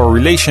 career, or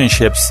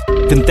relationships,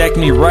 contact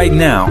me right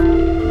now.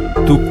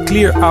 To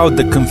clear out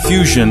the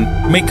confusion,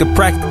 make a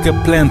practical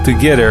plan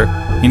together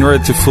in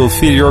order to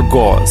fulfill your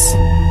goals.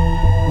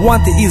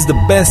 What is the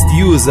best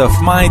use of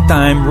my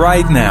time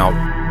right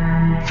now?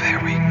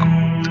 Very good.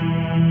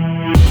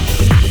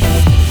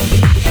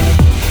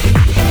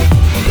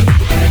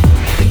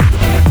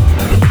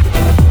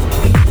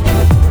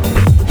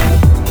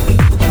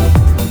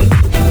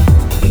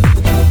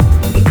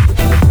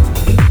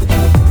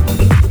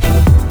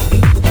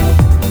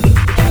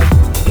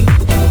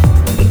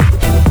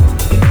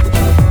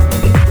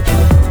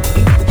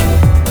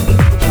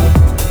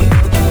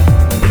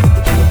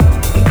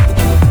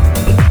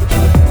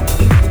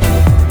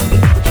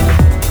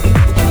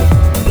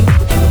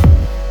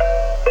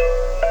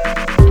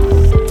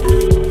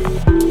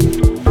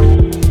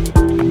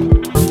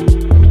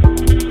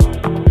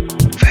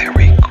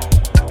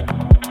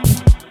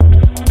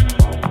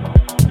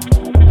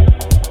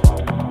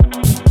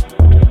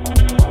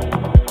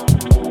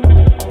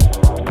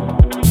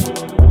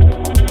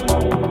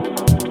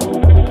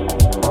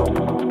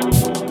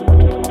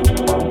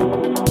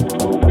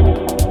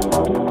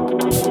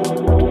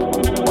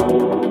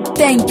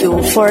 Thank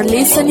you for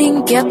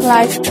listening Get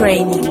Life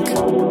Training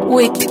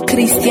with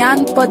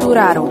Christian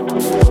Paduraro.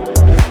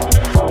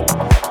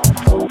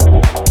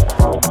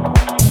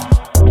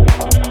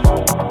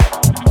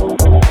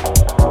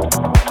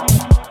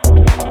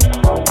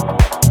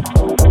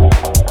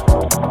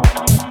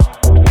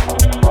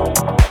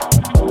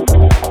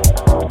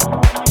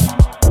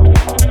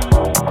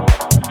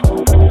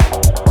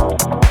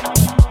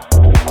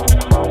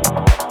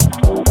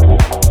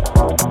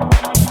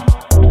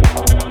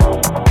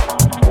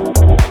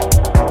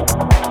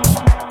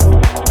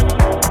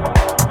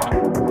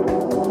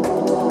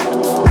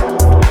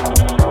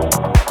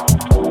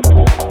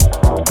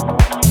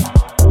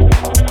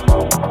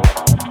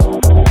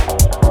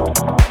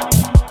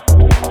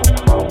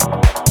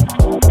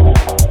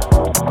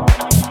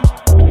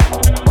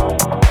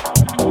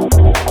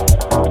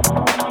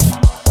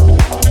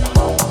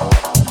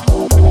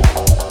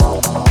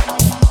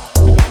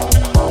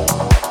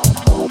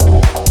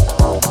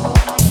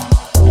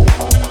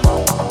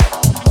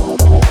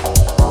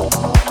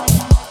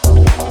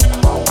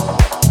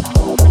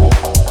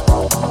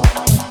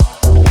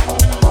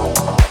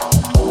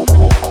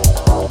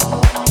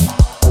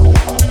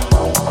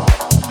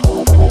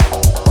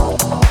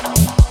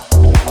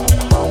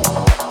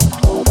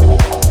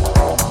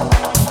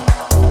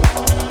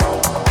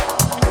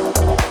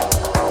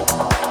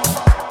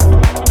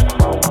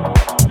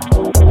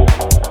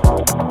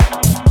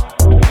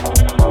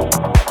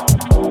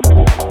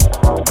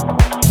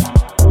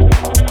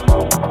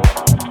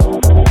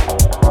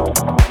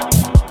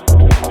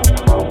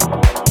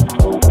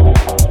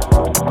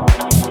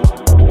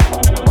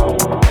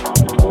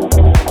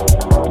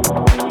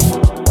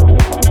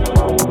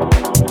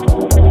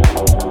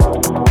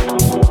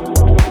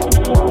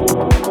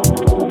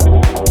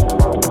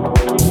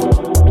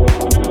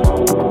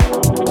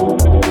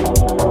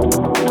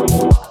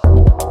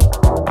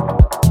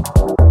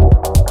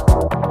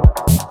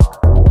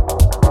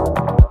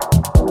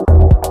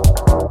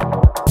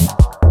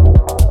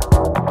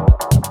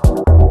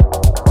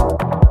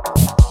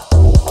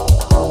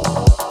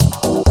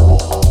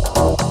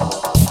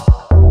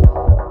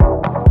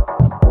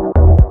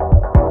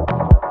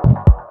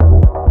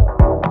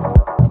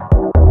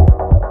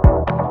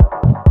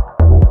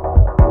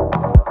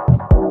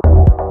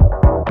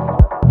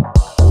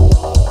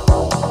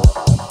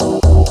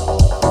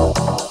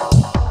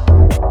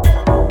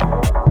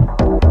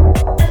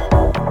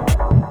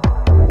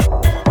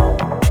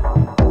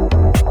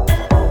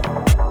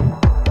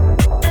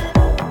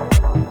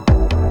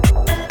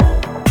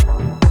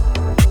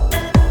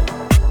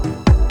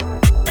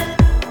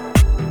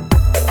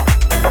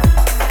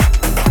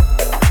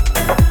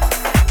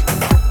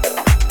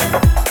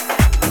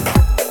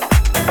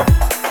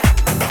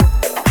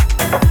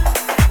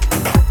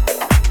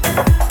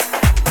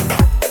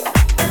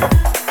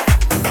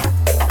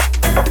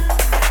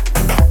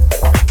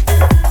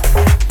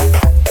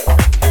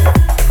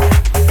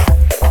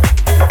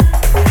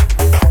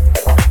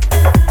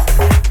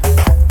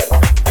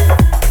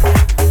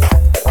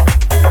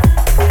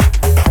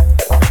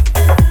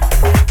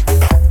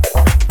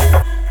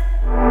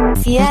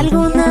 Si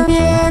alguno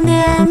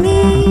viene a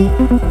mí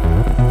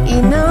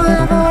y no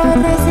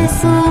aborrece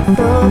su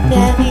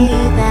propia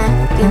vida,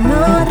 que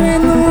no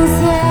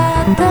renuncia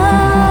a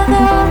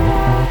todo,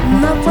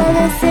 no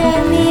puede ser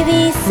mi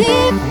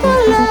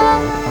discípulo.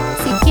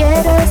 Si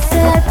quieres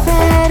ser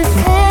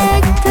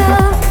perfecto,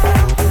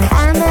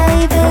 anda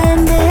y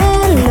vende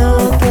lo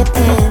que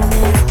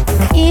tienes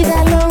y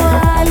dalo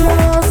a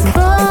los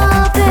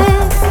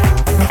pobres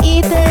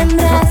y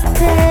tendrás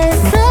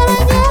tesoro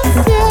en el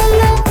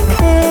cielo.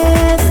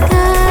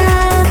 Pescador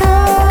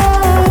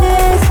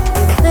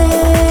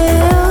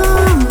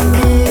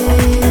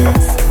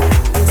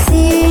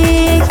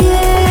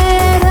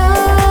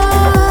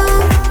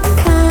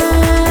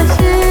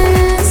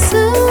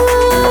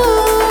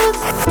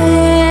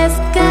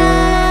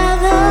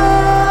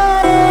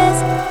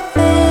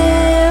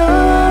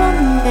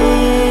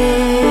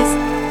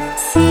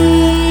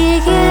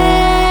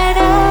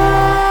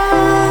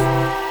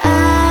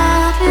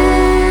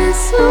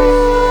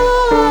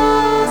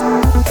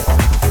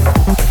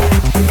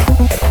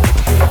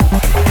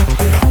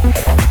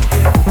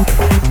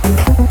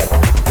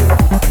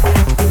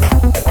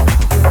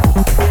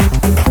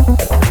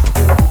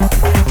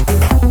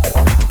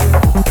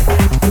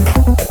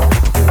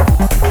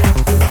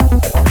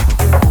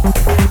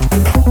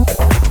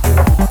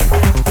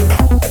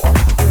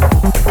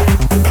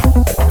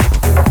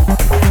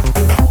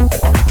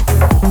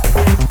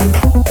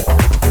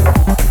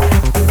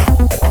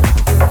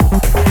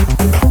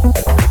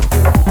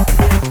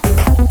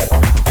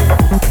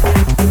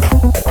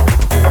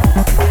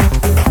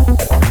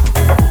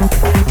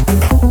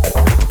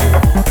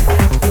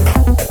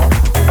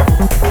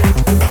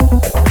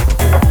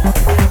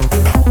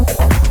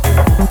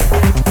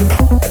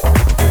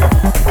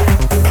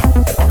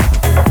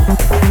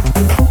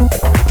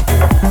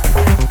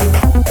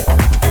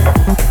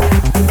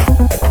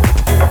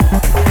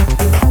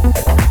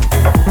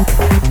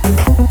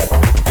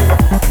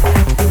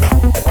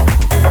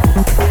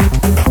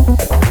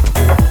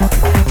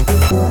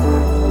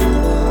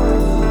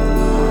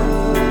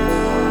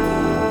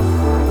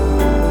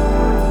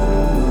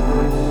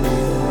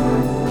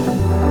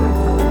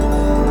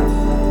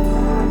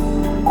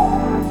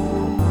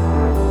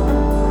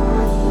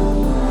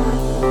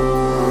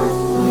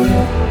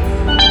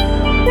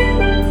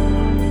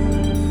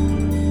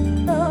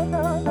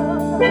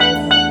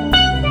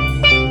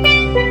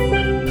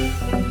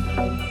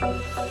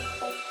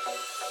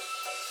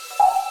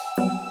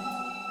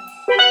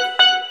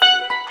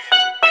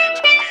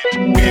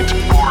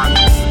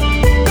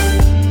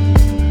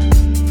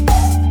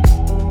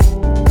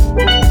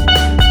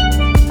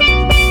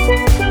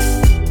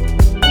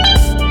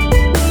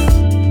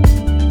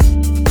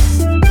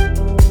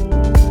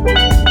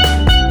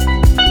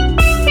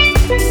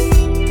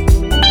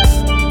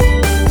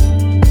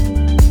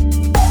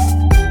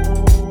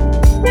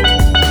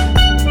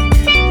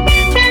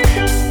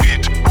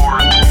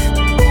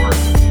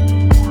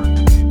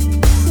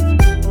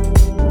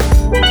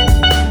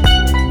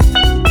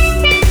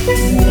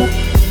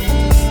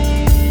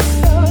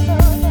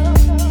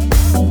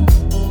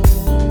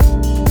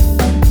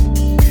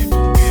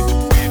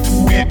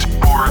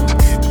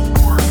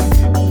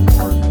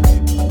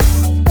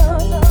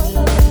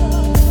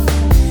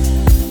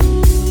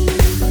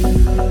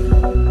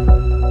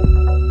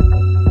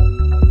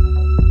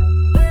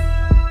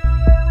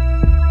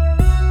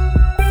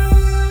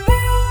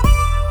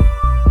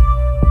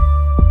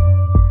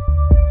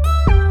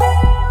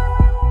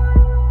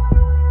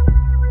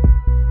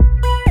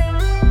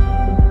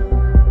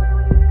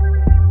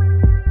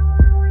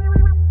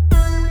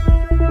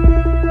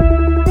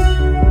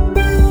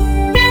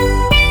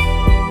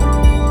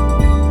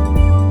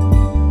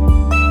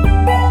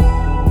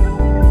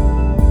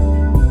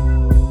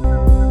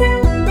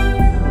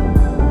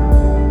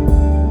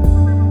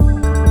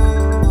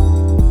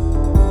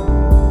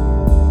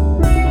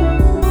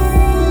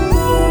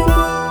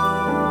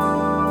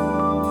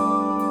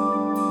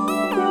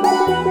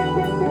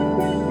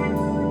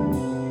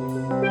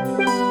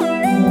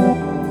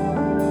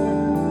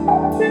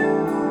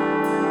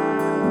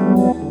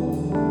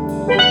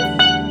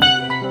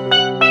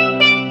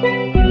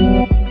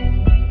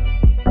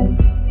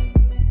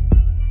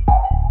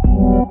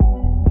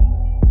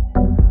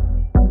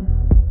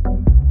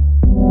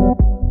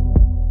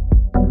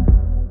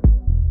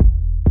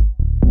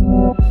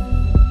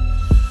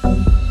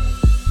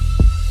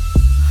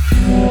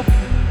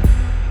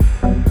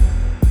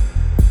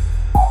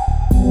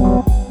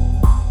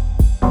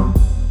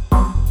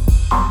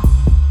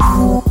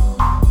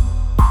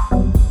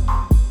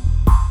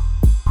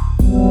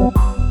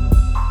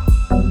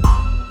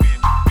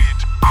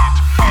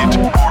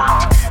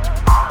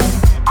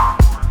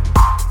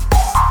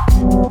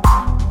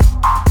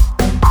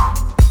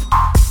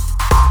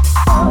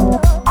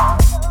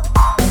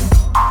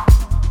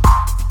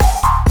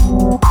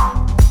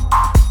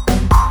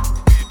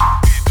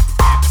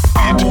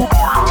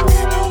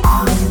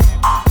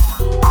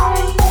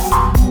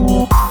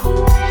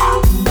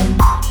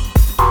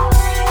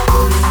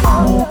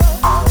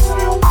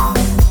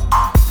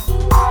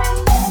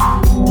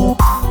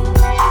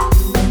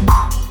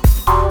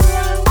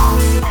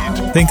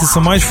Thank you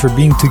so much for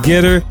being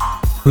together.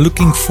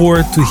 Looking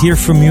forward to hear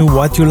from you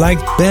what you like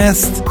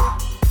best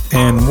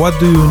and what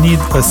do you need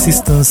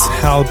assistance,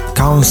 help,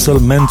 counsel,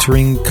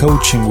 mentoring,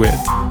 coaching with,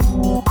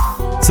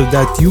 so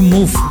that you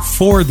move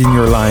forward in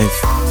your life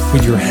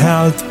with your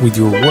health, with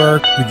your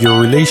work, with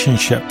your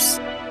relationships.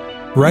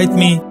 Write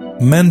me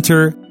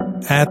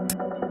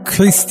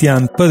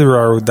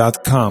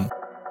mentor@christianpedraro.com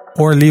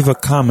or leave a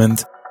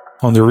comment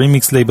on the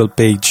Remix Label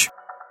page.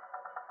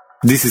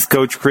 This is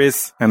Coach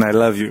Chris, and I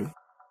love you.